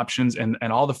more options, and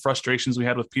all the frustrations we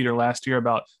had with Peter last year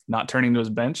about not turning to his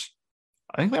bench,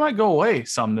 I think they might go away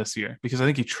some this year because I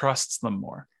think he trusts them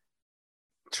more.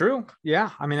 True. Yeah.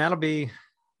 I mean, that'll be,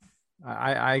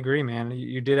 I agree, man.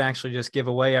 You did actually just give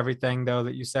away everything though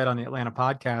that you said on the Atlanta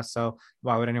podcast. So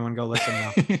why would anyone go listen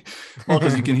now? Well,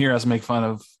 because you can hear us make fun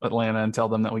of Atlanta and tell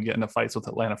them that we get into fights with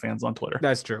Atlanta fans on Twitter.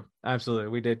 That's true. Absolutely.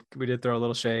 We did throw a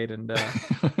little shade and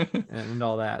and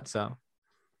all that. So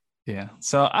yeah.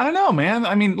 So I don't know, man.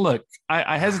 I mean, look,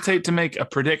 I hesitate to make a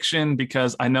prediction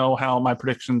because I know how my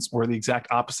predictions were the exact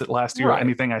opposite last year, right, of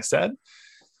anything I said.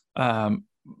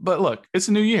 But look, it's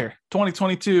a new year,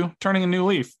 2022, turning a new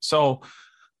leaf. So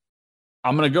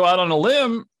I'm going to go out on a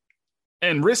limb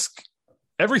and risk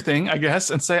everything, I guess,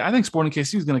 and say, I think Sporting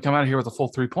KC is going to come out of here with a full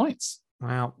 3 points.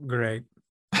 Wow. Great.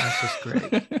 That's just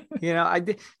great.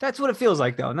 That's what it feels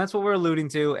like though. And that's what we're alluding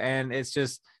to. And it's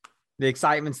just the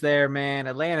excitement's there, man.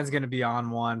 Atlanta's going to be on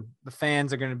one. The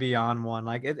fans are going to be on one.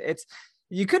 Like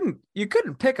you couldn't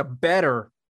pick a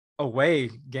better away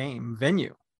game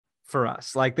venue for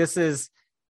us. Like this is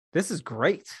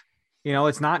great.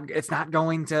 It's not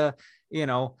going to,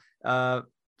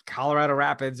 Colorado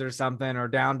Rapids or something, or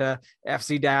down to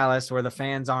FC Dallas where the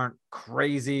fans aren't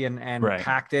crazy and right,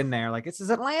 packed in there. Like this is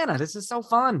Atlanta. This is so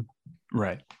fun.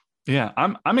 Right. Yeah.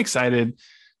 I'm excited.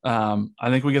 I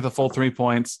think we get the full 3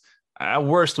 points. At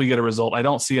worst, we get a result. I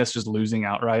don't see us just losing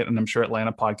outright. And I'm sure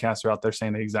Atlanta podcasts are out there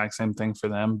saying the exact same thing for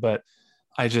them, but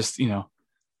I just,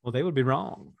 well, they would be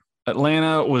wrong.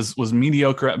 Atlanta was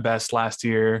mediocre at best last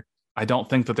year. I don't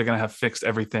think that they're going to have fixed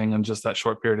everything in just that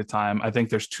short period of time. I think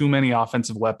there's too many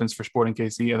offensive weapons for Sporting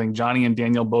KC. I think Johnny and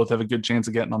Daniel both have a good chance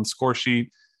of getting on the score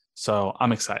sheet. So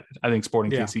I'm excited. I think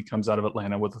Sporting KC comes out of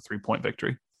Atlanta with a 3-point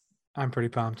victory. I'm pretty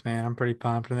pumped, man. I'm pretty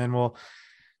pumped. And then we'll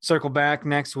circle back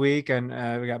next week, and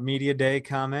we got Media Day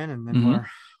coming, and then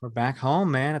we're back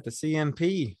home, man, at the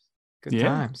CMP. Good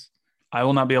times. I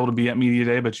will not be able to be at Media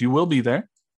Day, but you will be there.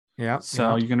 Yeah.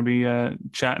 So you're going to be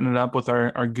chatting it up with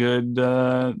our good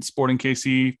Sporting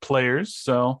KC players.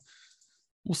 So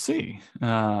we'll see.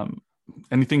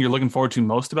 Anything you're looking forward to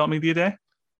most about Media Day?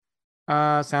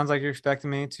 Sounds like you're expecting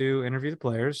me to interview the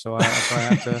players. So I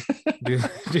have to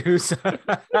do so.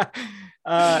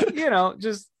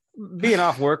 Just being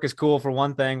off work is cool for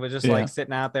one thing, but just like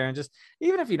sitting out there and just,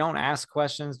 even if you don't ask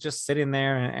questions, just sitting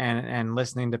there and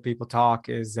listening to people talk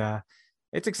is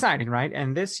it's exciting. Right.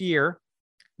 And this year,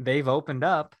 they've opened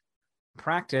up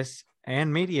practice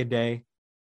and Media Day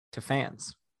to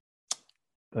fans.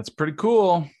 That's pretty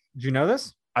cool. Did you know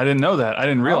this? I didn't know that. I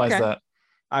didn't realize that.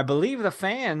 I believe the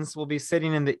fans will be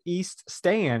sitting in the East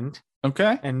stand.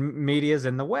 Okay. And media's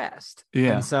in the West.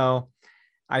 Yeah. And so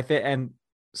I think, and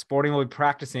Sporting will be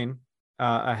practicing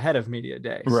ahead of media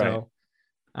day. Right.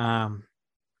 So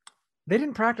they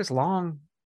didn't practice long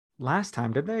last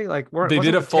time, did they? Like, they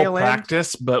did a full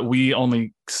practice, but we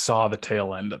only saw the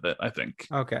tail end of it, I think.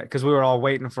 Okay. Because we were all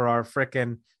waiting for our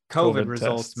freaking COVID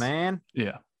results, tests. Man.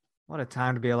 Yeah. What a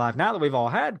time to be alive. Now that we've all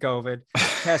had COVID,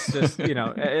 tests just,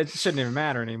 it shouldn't even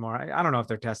matter anymore. I don't know if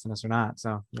they're testing us or not.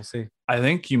 So we'll see. I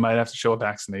think you might have to show a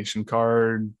vaccination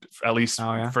card, at least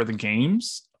for the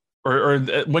games. Or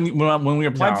when we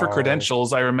applied for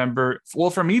credentials, I remember,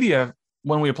 for media,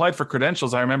 when we applied for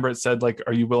credentials, I remember it said, like,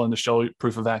 are you willing to show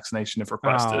proof of vaccination if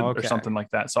requested or something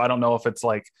like that? So I don't know if it's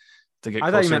like to get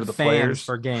closer to the players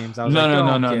for games. I was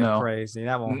no, crazy.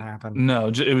 That won't happen. No,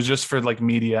 it was just for like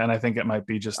media. And I think it might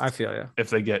be just, I feel you, if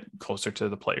they get closer to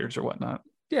the players or whatnot.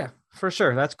 Yeah, for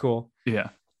sure. That's cool. Yeah.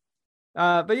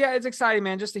 But yeah, it's exciting,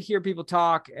 man, just to hear people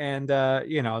talk. And,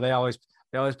 they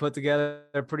always put together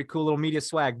a pretty cool little media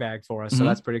swag bag for us. So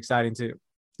that's pretty exciting too.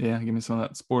 Yeah. Give me some of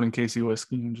that Sporting KC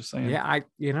whiskey. I'm just saying. Yeah.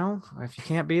 If you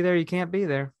can't be there, you can't be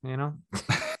there,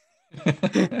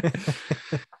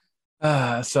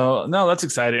 So no, that's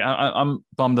exciting. I'm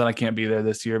bummed that I can't be there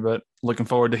this year, but looking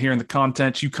forward to hearing the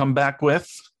content you come back with,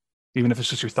 even if it's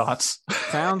just your thoughts.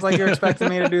 Sounds like you're expecting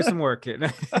me to do some work.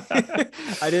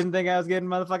 I didn't think I was getting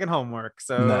motherfucking homework.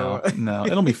 So no,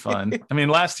 it'll be fun. I mean,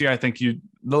 last year, I think the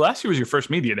last year was your first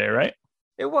media day, right?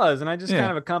 It was. And I just kind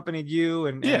of accompanied you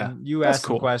and you asked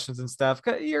some questions and stuff.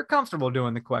 You're comfortable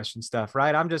doing the question stuff,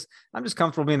 right? I'm just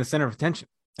comfortable being the center of attention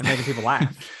and making people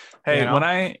laugh. Hey,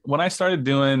 when I started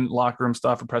doing locker room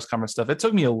stuff or press conference stuff, it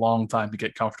took me a long time to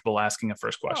get comfortable asking a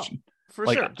first question. For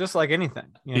sure. Just like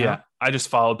anything. I just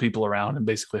followed people around and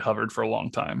basically hovered for a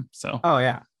long time. So. Oh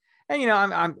yeah. And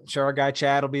I'm sure our guy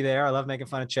Chad will be there. I love making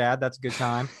fun of Chad. That's a good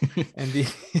time.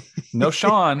 And no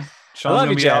Sean. Sean's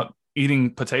gonna be out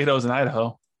eating potatoes in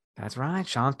Idaho. That's right.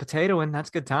 Sean's potatoing. That's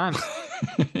good times.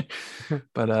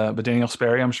 but Daniel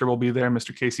Sperry, I'm sure will be there.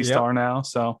 Mr. Casey Star now.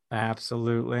 So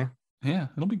absolutely. Yeah,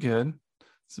 it'll be good.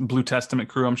 Some Blue Testament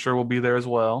crew, I'm sure, will be there as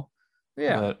well.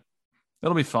 Yeah, but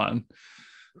it'll be fun.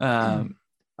 Don't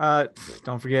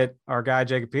forget our guy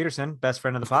Jacob Peterson, best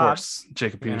friend of the pod. Of course,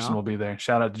 Jacob Peterson will be there.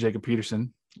 Shout out to Jacob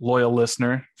Peterson, loyal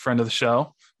listener, friend of the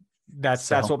show.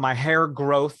 That's what my hair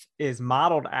growth is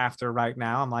modeled after right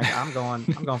now. I'm like, I'm going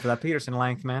for that Peterson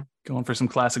length, man. Going for some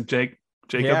classic Jacob.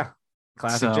 Yeah,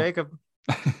 classic Jacob.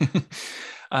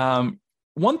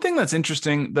 One thing that's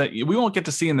interesting that we won't get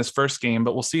to see in this first game,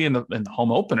 but we'll see in the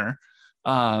home opener.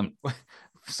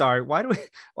 Sorry, why do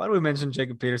we mention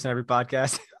Jacob Peterson every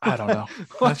podcast? I don't know.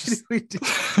 Why do we do?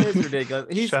 It's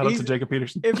ridiculous. Shout out to Jacob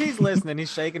Peterson. If he's listening,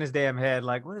 he's shaking his damn head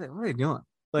like, what are they doing?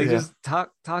 Like, just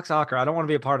talk soccer. I don't want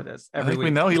to be a part of this. I think we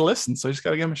know he listens, so you just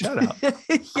got to give him a shout out. Yeah.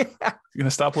 You're going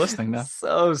to stop listening now.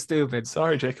 So stupid.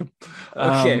 Sorry, Jacob.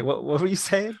 Okay, what were you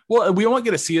saying? Well, we won't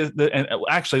get to see it. And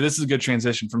actually, this is a good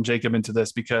transition from Jacob into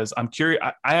this because I'm curious.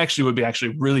 I actually would be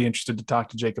really interested to talk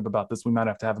to Jacob about this. We might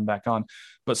have to have him back on.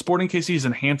 But Sporting KC is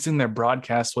enhancing their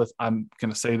broadcast with, I'm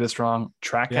going to say this wrong,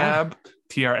 TrackAB,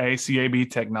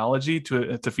 TRACAB technology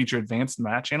to feature advanced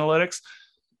match analytics.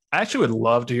 I actually would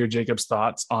love to hear Jacob's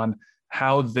thoughts on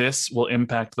how this will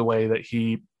impact the way that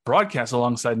he broadcasts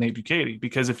alongside Nate Bukaty.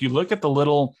 Because if you look at the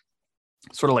little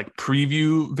sort of like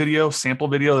preview video, sample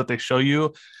video that they show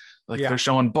you, they're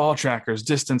showing ball trackers,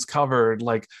 distance covered,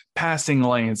 like passing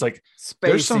lanes, like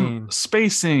there's some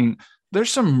spacing. There's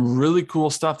some really cool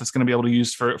stuff that's going to be able to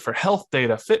use for health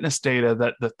data, fitness data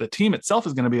that the team itself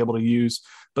is going to be able to use,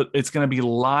 but it's going to be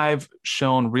live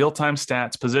shown real-time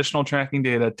stats, positional tracking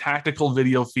data, tactical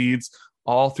video feeds,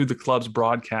 all through the club's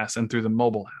broadcast and through the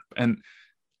mobile app. And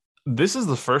this is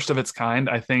the first of its kind,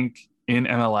 I think, in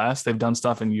MLS. They've done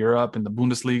stuff in Europe and the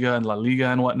Bundesliga and La Liga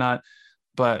and whatnot,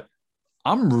 but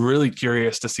I'm really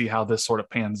curious to see how this sort of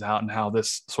pans out and how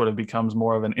this sort of becomes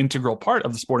more of an integral part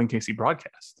of the Sporting KC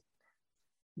broadcast.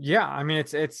 Yeah, I mean,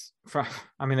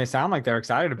 they sound like they're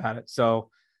excited about it. So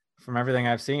from everything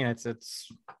I've seen,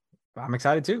 I'm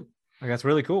excited too. Like, that's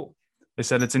really cool. They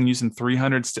said it's in use in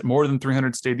more than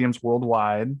 300 stadiums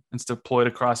worldwide. And it's deployed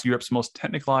across Europe's most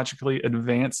technologically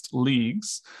advanced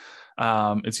leagues.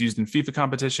 It's used in FIFA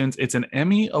competitions. It's an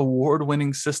Emmy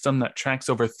award-winning system that tracks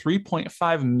over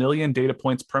 3.5 million data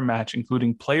points per match,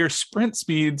 including player sprint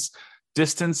speeds,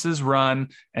 distances run,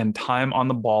 and time on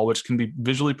the ball, which can be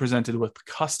visually presented with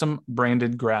custom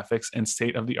branded graphics and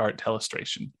state-of-the-art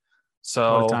telestration.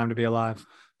 So what a time to be alive.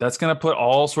 That's going to put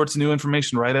all sorts of new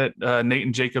information right at Nate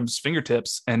and Jacob's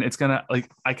fingertips. And it's going to,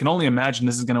 I can only imagine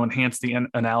this is going to enhance the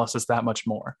analysis that much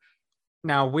more.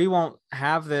 Now we won't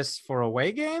have this for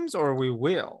away games, or we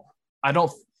will.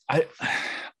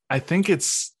 I think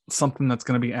it's something that's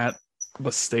going to be at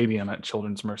the stadium at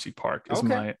Children's Mercy Park is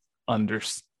my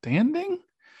understanding.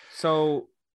 So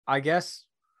I guess,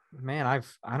 man, I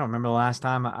don't remember the last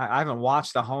time I haven't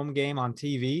watched a home game on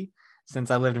TV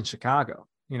since I lived in Chicago.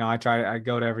 You know, I try to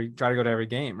go to every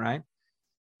game, right?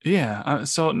 Yeah.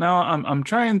 So now I'm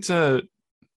trying to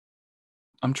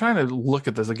look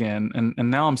at this again,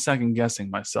 and now I'm second guessing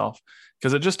myself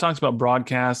because it just talks about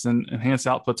broadcast and enhanced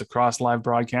outputs across live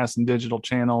broadcasts and digital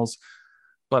channels.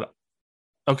 But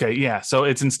okay, yeah. So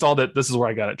it's installed at, this is where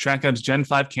I got it. TrackHub's Gen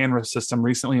 5 camera system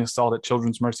recently installed at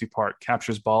Children's Mercy Park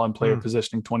captures ball and player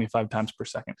positioning 25 times per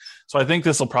second. So I think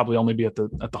this will probably only be at the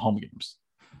home games.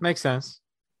 Makes sense.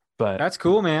 But that's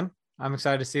cool, man. I'm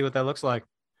excited to see what that looks like.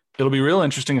 It'll be real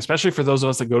interesting, especially for those of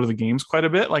us that go to the games quite a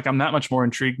bit. Like, I'm that much more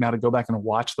intrigued now to go back and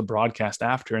watch the broadcast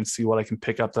after and see what I can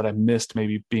pick up that I missed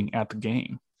maybe being at the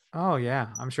game. Oh yeah.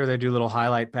 I'm sure they do little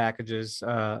highlight packages,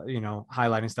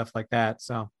 highlighting stuff like that.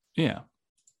 So yeah,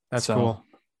 that's cool.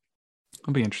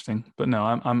 It'll be interesting, but no,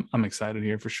 I'm excited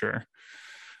here for sure.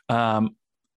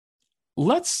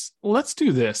 Let's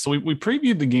do this. So we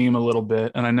previewed the game a little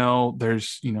bit, and I know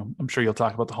there's, I'm sure you'll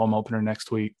talk about the home opener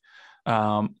next week.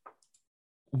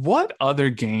 What other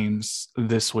games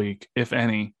this week, if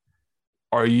any,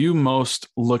 are you most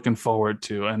looking forward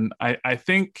to? And I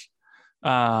think,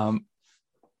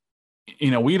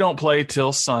 we don't play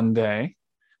till Sunday.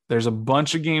 There's a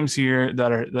bunch of games here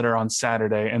that are on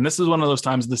Saturday. And this is one of those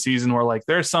times of the season where, like,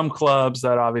 there's some clubs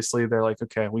that obviously they're like,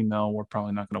 okay, we know we're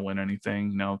probably not going to win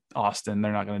anything. Austin,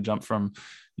 they're not going to jump from,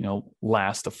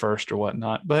 last to first or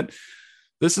whatnot. But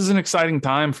this is an exciting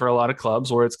time for a lot of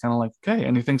clubs where it's kind of like, okay,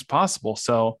 anything's possible.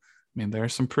 So, I mean,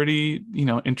 there's some pretty,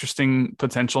 interesting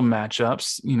potential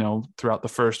matchups, throughout the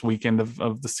first weekend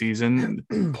of the season.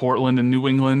 Portland and New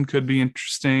England could be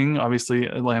interesting. Obviously,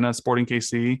 Atlanta, Sporting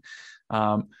KC,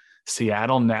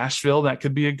 Seattle, Nashville, that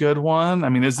could be a good one. I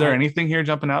mean, is there anything here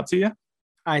jumping out to you?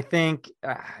 I think,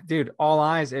 dude, all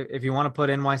eyes, if you want to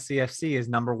put NYCFC as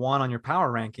number one on your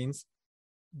power rankings,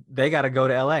 they got to go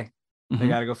to LA. They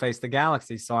got to go face the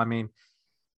Galaxy. So, I mean,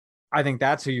 I think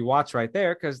that's who you watch right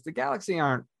there, because the Galaxy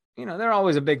aren't, they're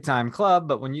always a big time club.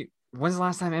 But when's the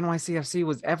last time NYCFC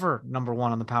was ever number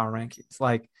one on the power rankings?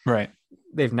 Like, right.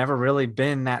 They've never really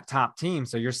been that top team.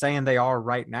 So you're saying they are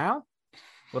right now?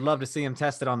 Would love to see them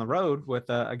tested on the road with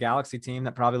a Galaxy team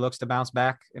that probably looks to bounce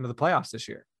back into the playoffs this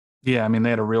year. Yeah, I mean, they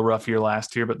had a real rough year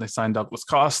last year, but they signed Douglas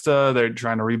Costa. They're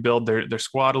trying to rebuild their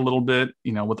squad a little bit.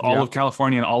 With all of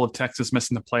California and all of Texas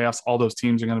missing the playoffs, all those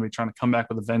teams are going to be trying to come back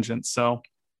with a vengeance. So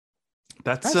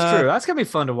that's true. That's going to be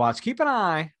fun to watch. Keep an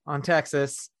eye on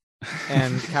Texas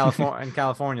and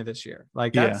California this year.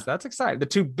 Like, that's exciting. The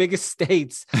two biggest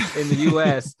states in the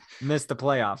U.S. missed the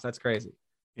playoffs. That's crazy.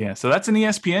 Yeah, so that's an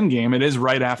ESPN game. It is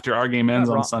right after our game ends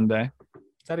on Sunday.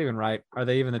 Is that even right? Are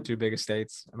they even the two biggest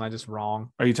states? Am I just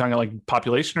wrong? Are you talking like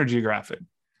population or geographic?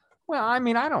 Well, I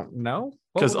mean, I don't know.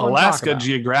 Because Alaska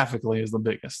geographically is the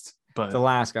biggest. But it's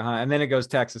Alaska, huh? And then it goes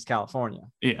Texas, California.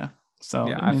 Yeah. So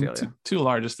yeah, I feel you. Two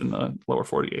largest in the lower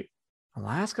 48.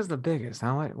 Alaska's the biggest.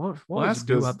 Huh? What would you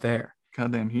do up there?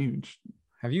 Goddamn huge.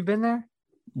 Have you been there?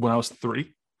 When I was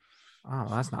 3. Oh,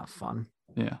 that's not fun.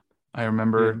 Yeah. I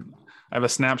remember I have a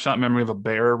snapshot memory of a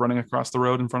bear running across the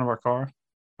road in front of our car.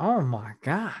 Oh my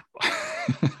God.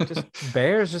 Just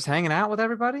bears just hanging out with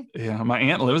everybody? Yeah. My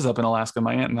aunt lives up in Alaska,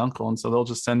 my aunt and uncle. And so they'll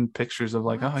just send pictures of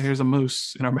like, oh, here's a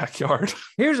moose in our backyard.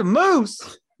 Here's a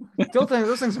moose.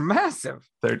 Those things are massive.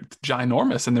 They're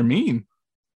ginormous and they're mean.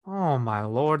 Oh my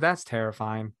Lord. That's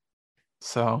terrifying.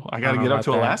 So I got to get up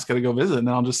to Alaska to go visit, and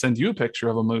then I'll just send you a picture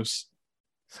of a moose.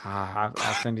 I'll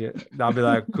send you. I'll be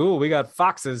like, cool. We got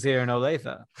foxes here in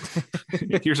Olathe.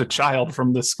 Here's a child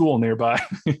from the school nearby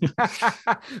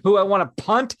who I want to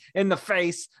punt in the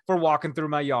face for walking through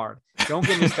my yard. Don't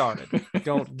get me started.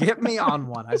 Don't get me on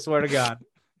one. I swear to God.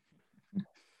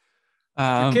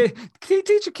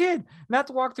 Teach a kid not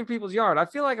to walk through people's yard. I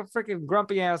feel like a freaking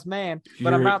grumpy ass man,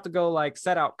 but I'm about to go like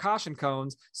set out caution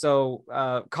cones so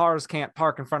cars can't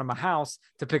park in front of my house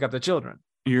to pick up the children.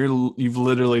 You've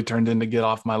literally turned into get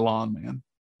off my lawn, man.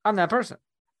 I'm that person.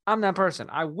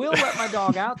 I will let my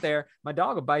dog out there. My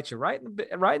dog will bite you right in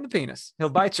the penis. He'll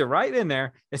bite you right in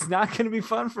there. It's not going to be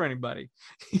fun for anybody.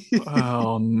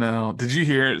 Oh no! Did you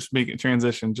hear? Speaking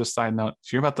transition, just side note.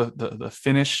 Did you hear about the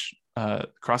Finnish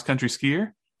cross country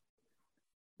skier?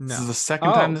 No. This is the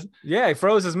second time. Yeah, he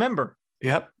froze his member.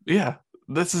 Yep. Yeah.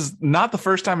 This is not the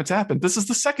first time it's happened. This is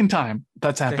the second time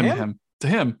that's happened to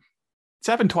him. It's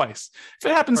happened twice.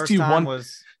 If it happens to you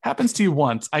happens to you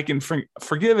once, I can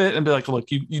forgive it and be like,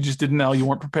 look, you just didn't know, you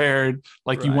weren't prepared.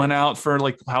 Like you went out for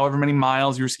like however many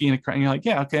miles you were skiing, and you're like,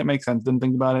 yeah, okay, it makes sense. Didn't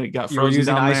think about it. It got frozen. You were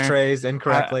using down ice there. trays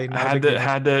incorrectly.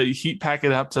 Had to heat pack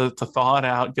it up to thaw it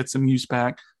out, get some use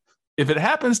pack. If it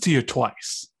happens to you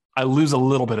twice, I lose a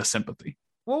little bit of sympathy.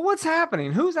 Well, what's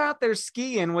happening? Who's out there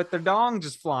skiing with their dong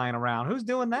just flying around? Who's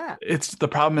doing that? It's the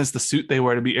problem is the suit they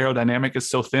wear to be aerodynamic is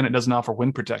so thin it doesn't offer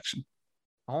wind protection.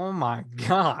 Oh my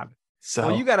God. So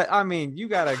well, you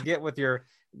gotta get with your,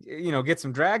 get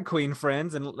some drag queen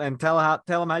friends and tell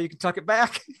them how you can tuck it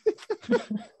back.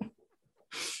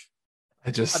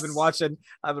 I've been watching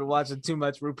too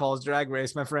much RuPaul's Drag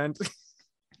Race, my friend.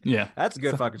 Yeah. That's a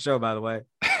good fucking show, by the way.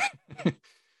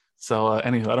 So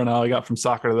anyway, I don't know how I got from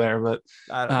soccer to there, but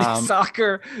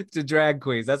soccer to drag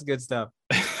queens. That's good stuff.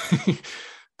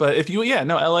 But if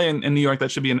LA and New York, that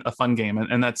should be a fun game.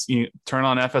 And that's, you turn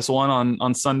on FS1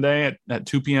 on Sunday at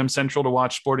 2 p.m. Central to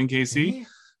watch Sporting KC.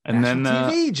 And National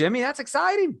then TV, Jimmy, that's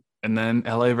exciting. And then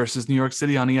LA versus New York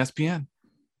City on ESPN.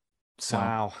 So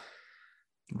wow.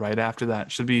 Right after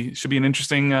that should be an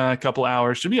interesting couple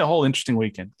hours. Should be a whole interesting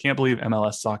weekend. Can't believe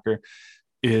MLS soccer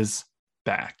is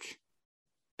back.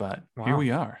 But Here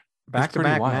we are.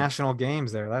 Back-to-back national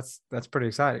games there. That's pretty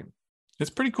exciting. It's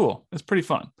pretty cool. It's pretty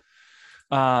fun.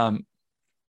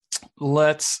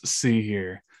 Let's see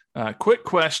here. Quick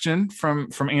question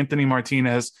from Anthony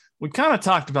Martinez. We kind of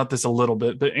talked about this a little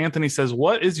bit, but Anthony says,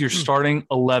 what is your starting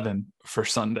 11 for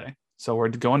Sunday? So we're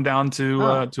going down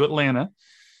to Atlanta.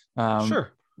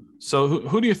 Sure. So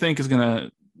who do you think is going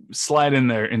to slide in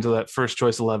there into that first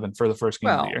choice 11 for the first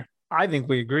game of the year? I think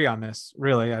we agree on this.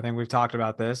 Really, I think we've talked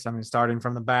about this. I mean, starting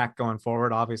from the back going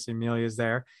forward, obviously Emilia's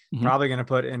there. Mm-hmm. Probably going to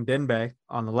put Ndembe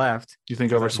on the left. You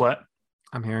think over Sweat?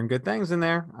 I'm hearing good things in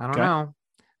there. I don't know.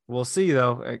 We'll see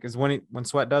though, because when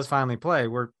Sweat does finally play,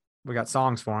 we got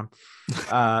songs for him.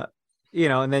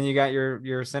 And then you got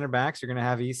your center backs. You're going to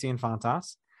have EC and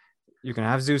Fontas. You can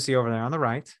have Zusi over there on the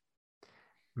right.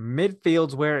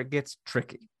 Midfield's where it gets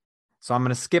tricky. So I'm going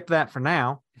to skip that for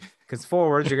now, because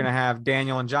forwards, you're going to have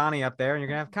Daniel and Johnny up there, and you're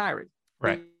going to have Kyrie.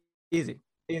 Right. Easy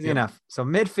enough. So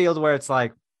midfield, where it's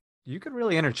like, you could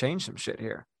really interchange some shit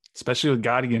here. Especially with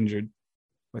Gotti injured.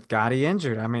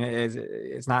 I mean,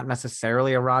 it's not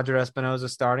necessarily a Roger Espinoza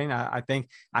starting. I think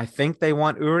they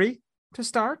want Uri to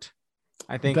start.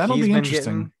 I think that'll be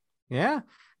interesting.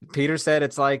 Peter said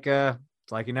it's like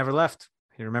he never left.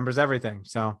 He remembers everything.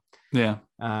 So yeah.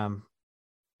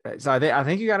 So I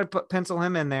think you got to pencil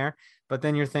him in there. But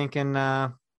then you're thinking,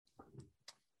 who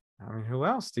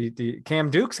else? Cam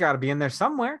Duke's got to be in there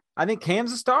somewhere. I think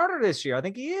Cam's a starter this year. I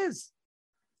think he is.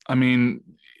 I mean,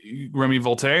 Remy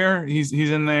Voltaire, he's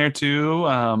in there too.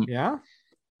 Yeah.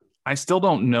 I still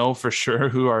don't know for sure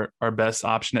who our best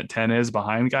option at 10 is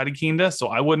behind Gadi Kinda. So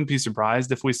I wouldn't be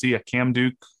surprised if we see a Cam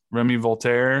Duke, Remy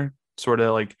Voltaire sort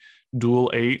of like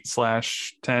dual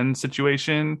 8/10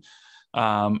 situation.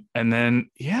 And then,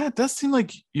 it does seem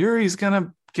like Yuri's going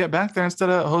to get back there instead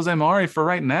of Jose Mari for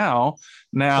right now.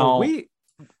 Now, we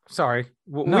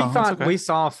thought we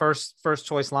saw first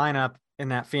choice lineup in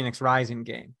that Phoenix Rising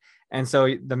game. And so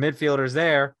the midfielders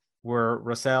there were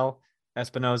Russell,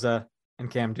 Espinoza, and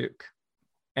Cam Duke,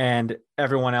 and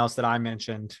everyone else that I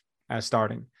mentioned as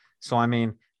starting. So, I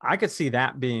mean, I could see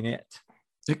that being it.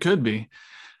 It could be.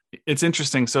 It's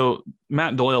interesting. So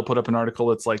Matt Doyle put up an article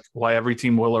that's like why every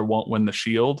team will or won't win the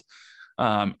Shield.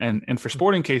 And for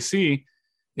Sporting KC,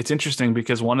 it's interesting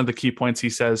because one of the key points he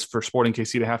says for Sporting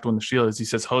KC to have to win the Shield is he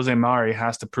says Jose Mari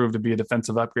has to prove to be a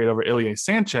defensive upgrade over Ilie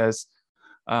Sanchez.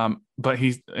 But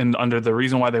under the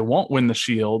reason why they won't win the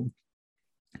Shield,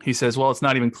 he says, well, it's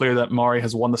not even clear that Mari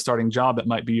has won the starting job. It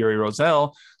might be Yuri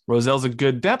Rosell. Rosell's a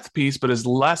good depth piece, but is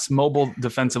less mobile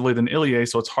defensively than Ilie,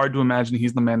 so it's hard to imagine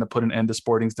he's the man to put an end to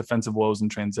Sporting's defensive woes in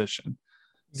transition.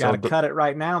 You got to cut it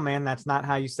right now, man. That's not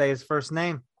how you say his first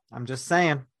name. I'm just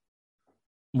saying.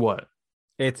 What?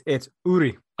 It's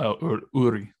Uri. Oh,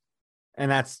 Uri.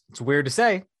 And it's weird to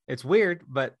say. It's weird,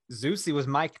 but Zusi was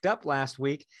mic'd up last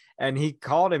week, and he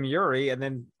called him Yuri and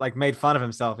then like made fun of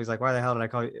himself. He's like, why the hell did I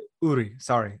call you Uri?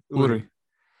 Sorry, Uri.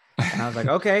 And I was like,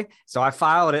 okay. So I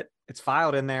filed it. It's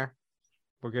filed in there.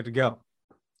 We're good to go.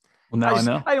 Well, now I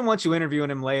know. I didn't want you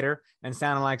interviewing him later and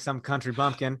sounding like some country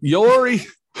bumpkin. Yuri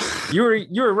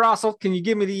Russell. Can you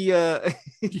give me the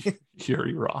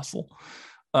Yuri Russell?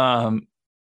 But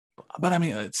I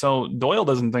mean, so Doyle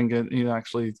doesn't think he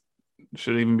actually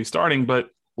should even be starting. But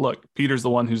look, Peter's the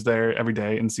one who's there every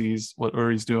day and sees what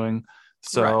Uri's doing.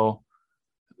 So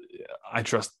right. I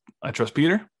trust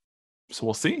Peter. So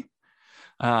we'll see.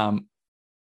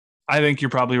 I think you're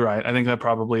probably right. I think that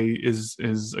probably is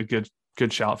a good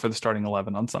good shout for the starting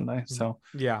 11 on Sunday. So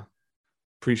yeah,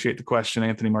 appreciate the question,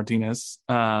 Anthony Martinez.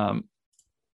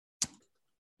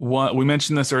 We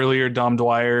mentioned this earlier. Dom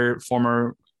Dwyer,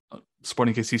 former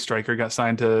Sporting KC striker, got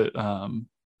signed to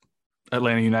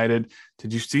Atlanta United.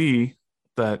 Did you see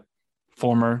that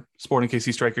former Sporting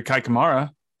KC striker Kai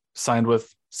Kamara signed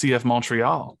with CF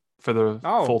Montreal for the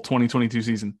full 2022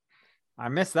 season? I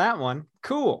missed that one.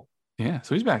 Cool. Yeah,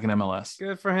 so he's back in MLS.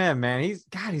 Good for him, man. He's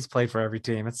played for every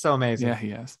team. It's so amazing. Yeah,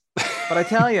 he has. But I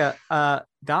tell you,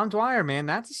 Dom Dwyer, man,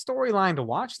 that's a storyline to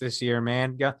watch this year,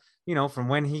 man. You know, from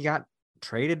when he got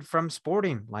traded from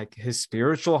Sporting, like his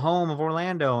spiritual home of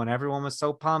Orlando, and everyone was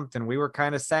so pumped, and we were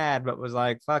kind of sad, but was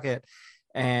like, fuck it.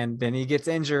 And then he gets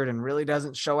injured and really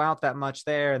doesn't show out that much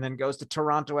there, and then goes to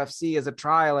Toronto FC as a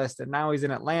trialist, and now he's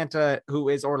in Atlanta, who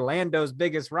is Orlando's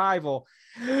biggest rival.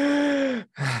 I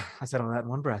said all that in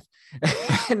one breath.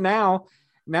 And now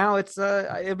it's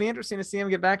it'll be interesting to see him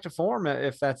get back to form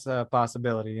if that's a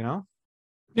possibility, you know?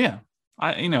 Yeah.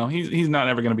 He's not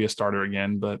ever going to be a starter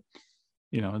again, but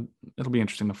you know, it'll be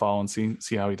interesting to follow and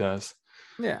see how he does.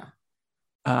 Yeah.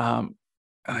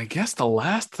 And I guess the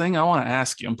last thing I want to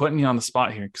ask you, I'm putting you on the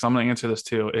spot here because I'm going to answer this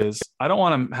too, is I don't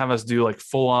want to have us do like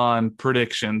full on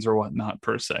predictions or whatnot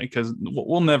per se, because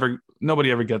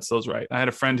nobody ever gets those right. I had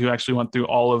a friend who actually went through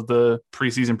all of the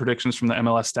preseason predictions from the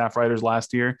MLS staff writers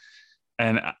last year,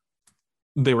 and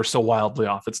they were so wildly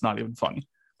off. It's not even funny.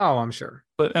 Oh, I'm sure.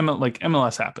 But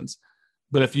MLS happens.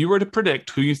 But if you were to predict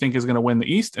who you think is going to win the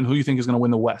East and who you think is going to win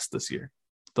the West this year,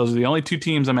 those are the only two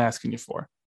teams I'm asking you for.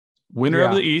 Winner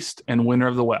of the East and winner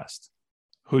of the West.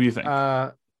 Who do you think?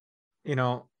 You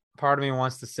know, part of me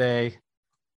wants to say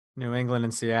New England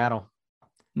and Seattle.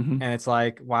 Mm-hmm. And it's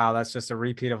like, wow, that's just a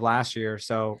repeat of last year.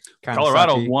 So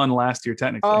Colorado won last year,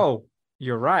 technically. Oh,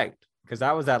 you're right. Because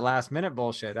that was that last minute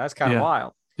bullshit. That's kind of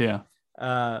wild. Yeah.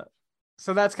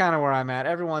 So that's kind of where I'm at.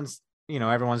 Everyone's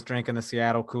drinking the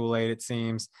Seattle Kool-Aid, it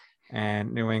seems.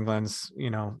 And New England's,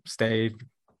 stayed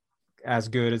as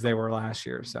good as they were last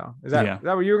year. So is that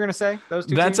what you were going to say? Those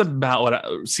two That's teams? about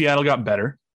what Seattle got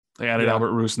better. They added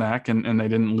Albert Rusnak and they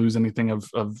didn't lose anything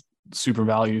of super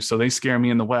value. So they scare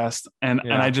me in the West. And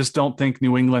I just don't think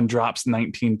New England drops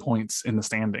 19 points in the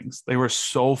standings. They were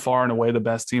so far and away the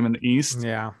best team in the East.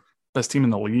 Yeah. Best team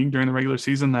in the league during the regular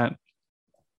season that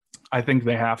I think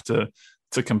they have to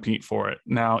compete for it.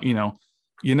 Now,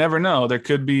 you never know. There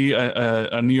could be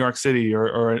a New York City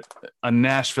or a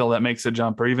Nashville that makes a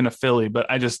jump, or even a Philly. But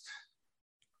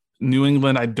New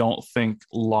England, I don't think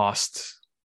lost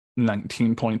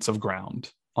 19 points of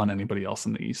ground on anybody else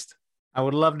in the East. I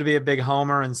would love to be a big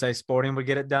homer and say Sporting would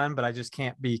get it done, but I just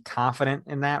can't be confident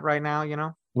in that right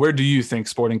now, Where do you think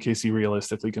Sporting KC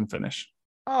realistically can finish?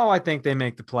 Oh, I think they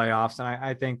make the playoffs. And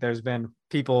I think there's been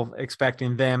people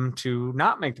expecting them to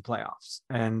not make the playoffs.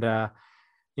 And,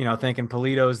 thinking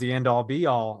Polito's the end all be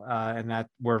all, and that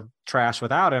we're trash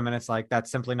without him. And it's like,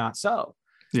 that's simply not so.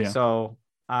 Yeah. So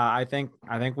I think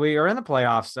we are in the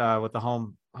playoffs with the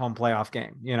home playoff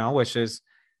game, which is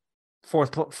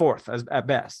fourth as at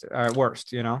best, or at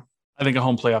worst, I think a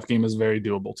home playoff game is very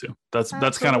doable too. That's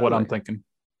kind of what I'm thinking.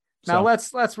 Now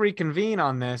let's reconvene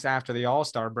on this after the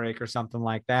All-Star break or something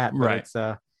like that. But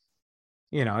right.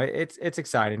 It's, it's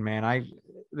exciting, man.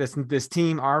 This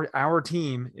team, our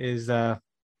team is,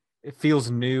 it feels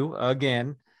new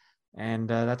again, and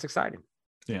that's exciting.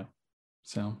 Yeah.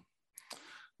 So,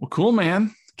 well, cool,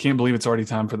 man. Can't believe it's already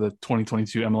time for the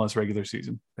 2022 MLS regular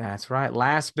season. That's right.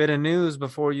 Last bit of news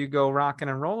before you go rocking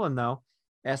and rolling, though.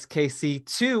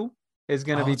 SKC2 is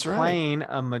going to be playing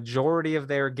a majority of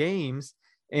their games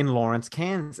in Lawrence,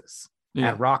 Kansas,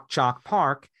 at Rock Chalk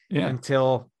Park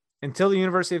until the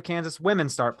University of Kansas women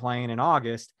start playing in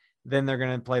August. Then they're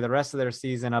going to play the rest of their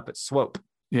season up at Swope.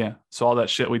 Yeah. So all that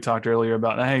shit we talked earlier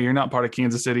about, hey, you're not part of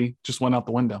Kansas City, just went out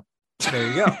the window. There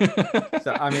you go.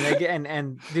 So, I mean, again,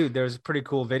 and dude, there's a pretty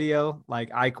cool video.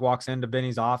 Like Ike walks into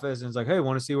Benny's office and is like, hey,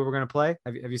 want to see where we're going to play?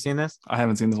 Have you seen this? I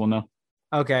haven't seen this one, no.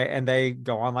 Okay. And they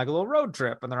go on like a little road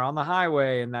trip and they're on the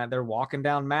highway and that they're walking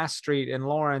down Mass Street in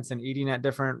Lawrence and eating at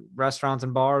different restaurants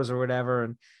and bars or whatever.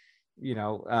 And,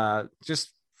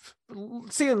 just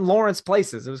seeing Lawrence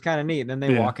places. It was kind of neat. And then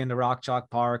they walk into Rock Chalk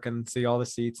Park and see all the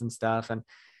seats and stuff. And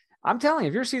I'm telling you,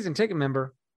 if you're a season ticket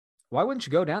member, why wouldn't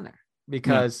you go down there?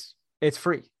 Because it's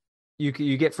free. You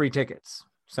get free tickets.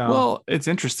 So, well, it's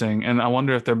interesting. And I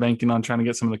wonder if they're banking on trying to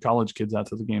get some of the college kids out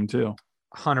to the game too.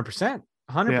 100%.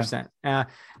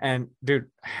 And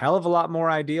dude, hell of a lot more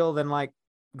ideal than like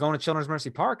going to Children's Mercy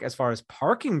Park as far as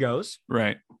parking goes.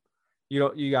 Right.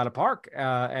 You got to park.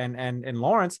 And in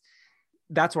Lawrence,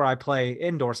 that's where I play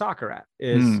indoor soccer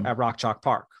at Rock Chalk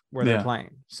Park where they're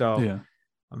playing. So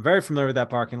I'm very familiar with that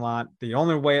parking lot. The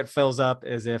only way it fills up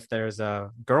is if there's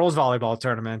a girls volleyball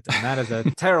tournament, and that is a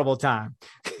terrible time.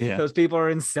 Yeah. Those people are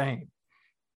insane.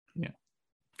 Yeah.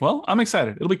 Well, I'm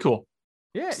excited. It'll be cool.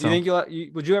 Yeah. So, you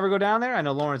think would you ever go down there? I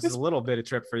know Lawrence is a little bit of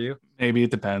trip for you. Maybe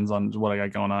it depends on what I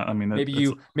got going on. I mean,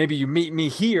 maybe you meet me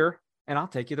here and I'll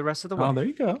take you the rest of the way. Oh, there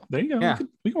you go. Yeah.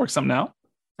 We can work something out.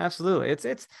 Absolutely. It's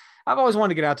I've always wanted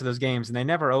to get out to those games, and they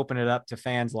never opened it up to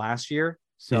fans last year.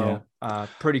 So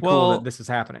pretty cool that this is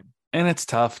happening. And it's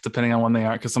tough depending on when they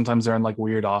are, because sometimes they're in like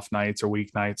weird off nights or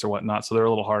week nights or whatnot. So they're a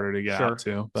little harder to get out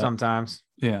to. But, sometimes.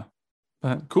 Yeah.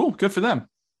 But cool. Good for them.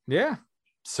 Yeah.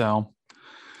 So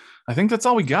I think that's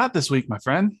all we got this week, my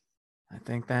friend. I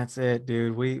think that's it,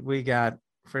 dude. We got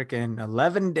freaking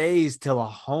 11 days till a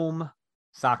home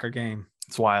soccer game.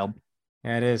 It's wild.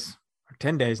 Yeah, it is. Or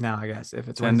 10 days now, I guess, if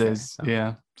it's 10 Wednesday, days. So.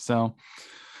 Yeah. So,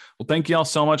 well, thank you all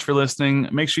so much for listening.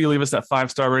 Make sure you leave us that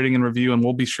 5-star rating and review, and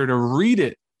we'll be sure to read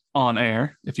it on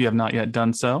air if you have not yet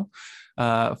done so.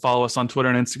 Follow us on Twitter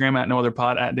and Instagram at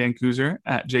NoOtherPod, at Dan Kuzer,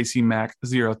 at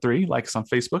JCMac03. Like us on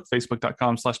Facebook,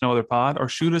 facebook.com/NoOtherPod, or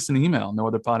shoot us an email,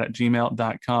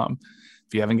 nootherpod@gmail.com.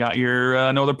 If you haven't got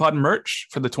your No Other Pod merch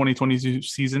for the 2022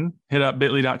 season, hit up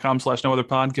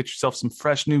bit.ly.com/NoOtherPod. Get yourself some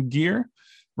fresh new gear.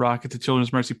 Rock at the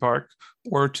Children's Mercy Park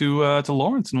or to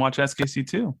Lawrence and watch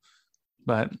SKC2.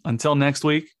 But until next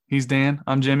week, he's Dan.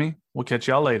 I'm Jimmy. We'll catch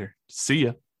y'all later. See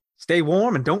ya. Stay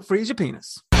warm and don't freeze your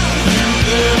penis.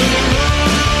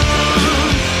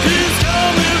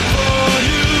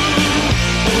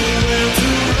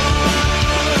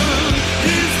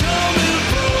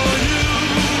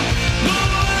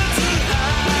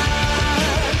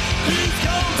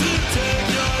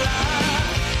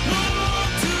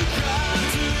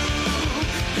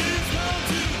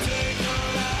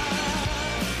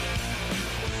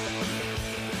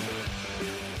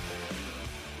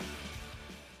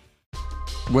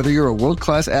 Whether you're a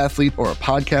world-class athlete or a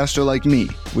podcaster like me,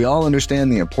 we all understand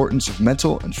the importance of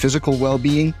mental and physical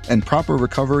well-being and proper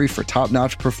recovery for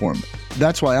top-notch performance.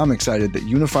 That's why I'm excited that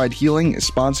Unified Healing is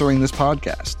sponsoring this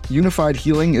podcast. Unified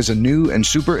Healing is a new and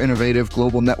super innovative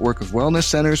global network of wellness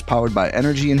centers powered by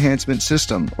Energy Enhancement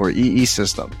System, or EE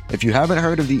System. If you haven't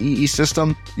heard of the EE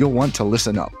System, you'll want to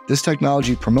listen up. This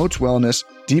technology promotes wellness,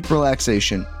 deep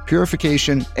relaxation,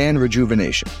 purification, and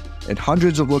rejuvenation. In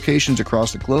hundreds of locations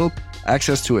across the globe,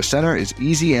 access to a center is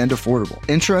easy and affordable.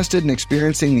 Interested in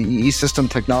experiencing the EE System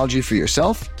technology for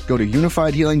yourself? Go to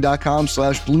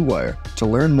unifiedhealing.com/bluewire to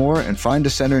learn more and find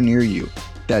a center near you.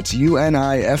 That's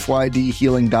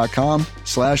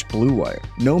unifydhealing.com/bluewire.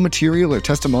 No material or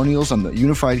testimonials on the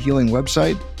Unified Healing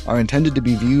website are intended to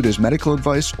be viewed as medical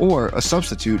advice or a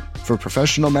substitute for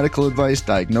professional medical advice,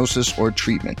 diagnosis, or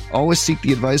treatment. Always seek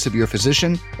the advice of your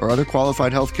physician or other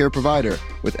qualified healthcare provider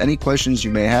with any questions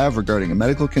you may have regarding a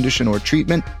medical condition or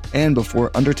treatment and before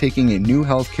undertaking a new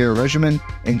healthcare regimen,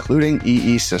 including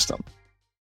EE System.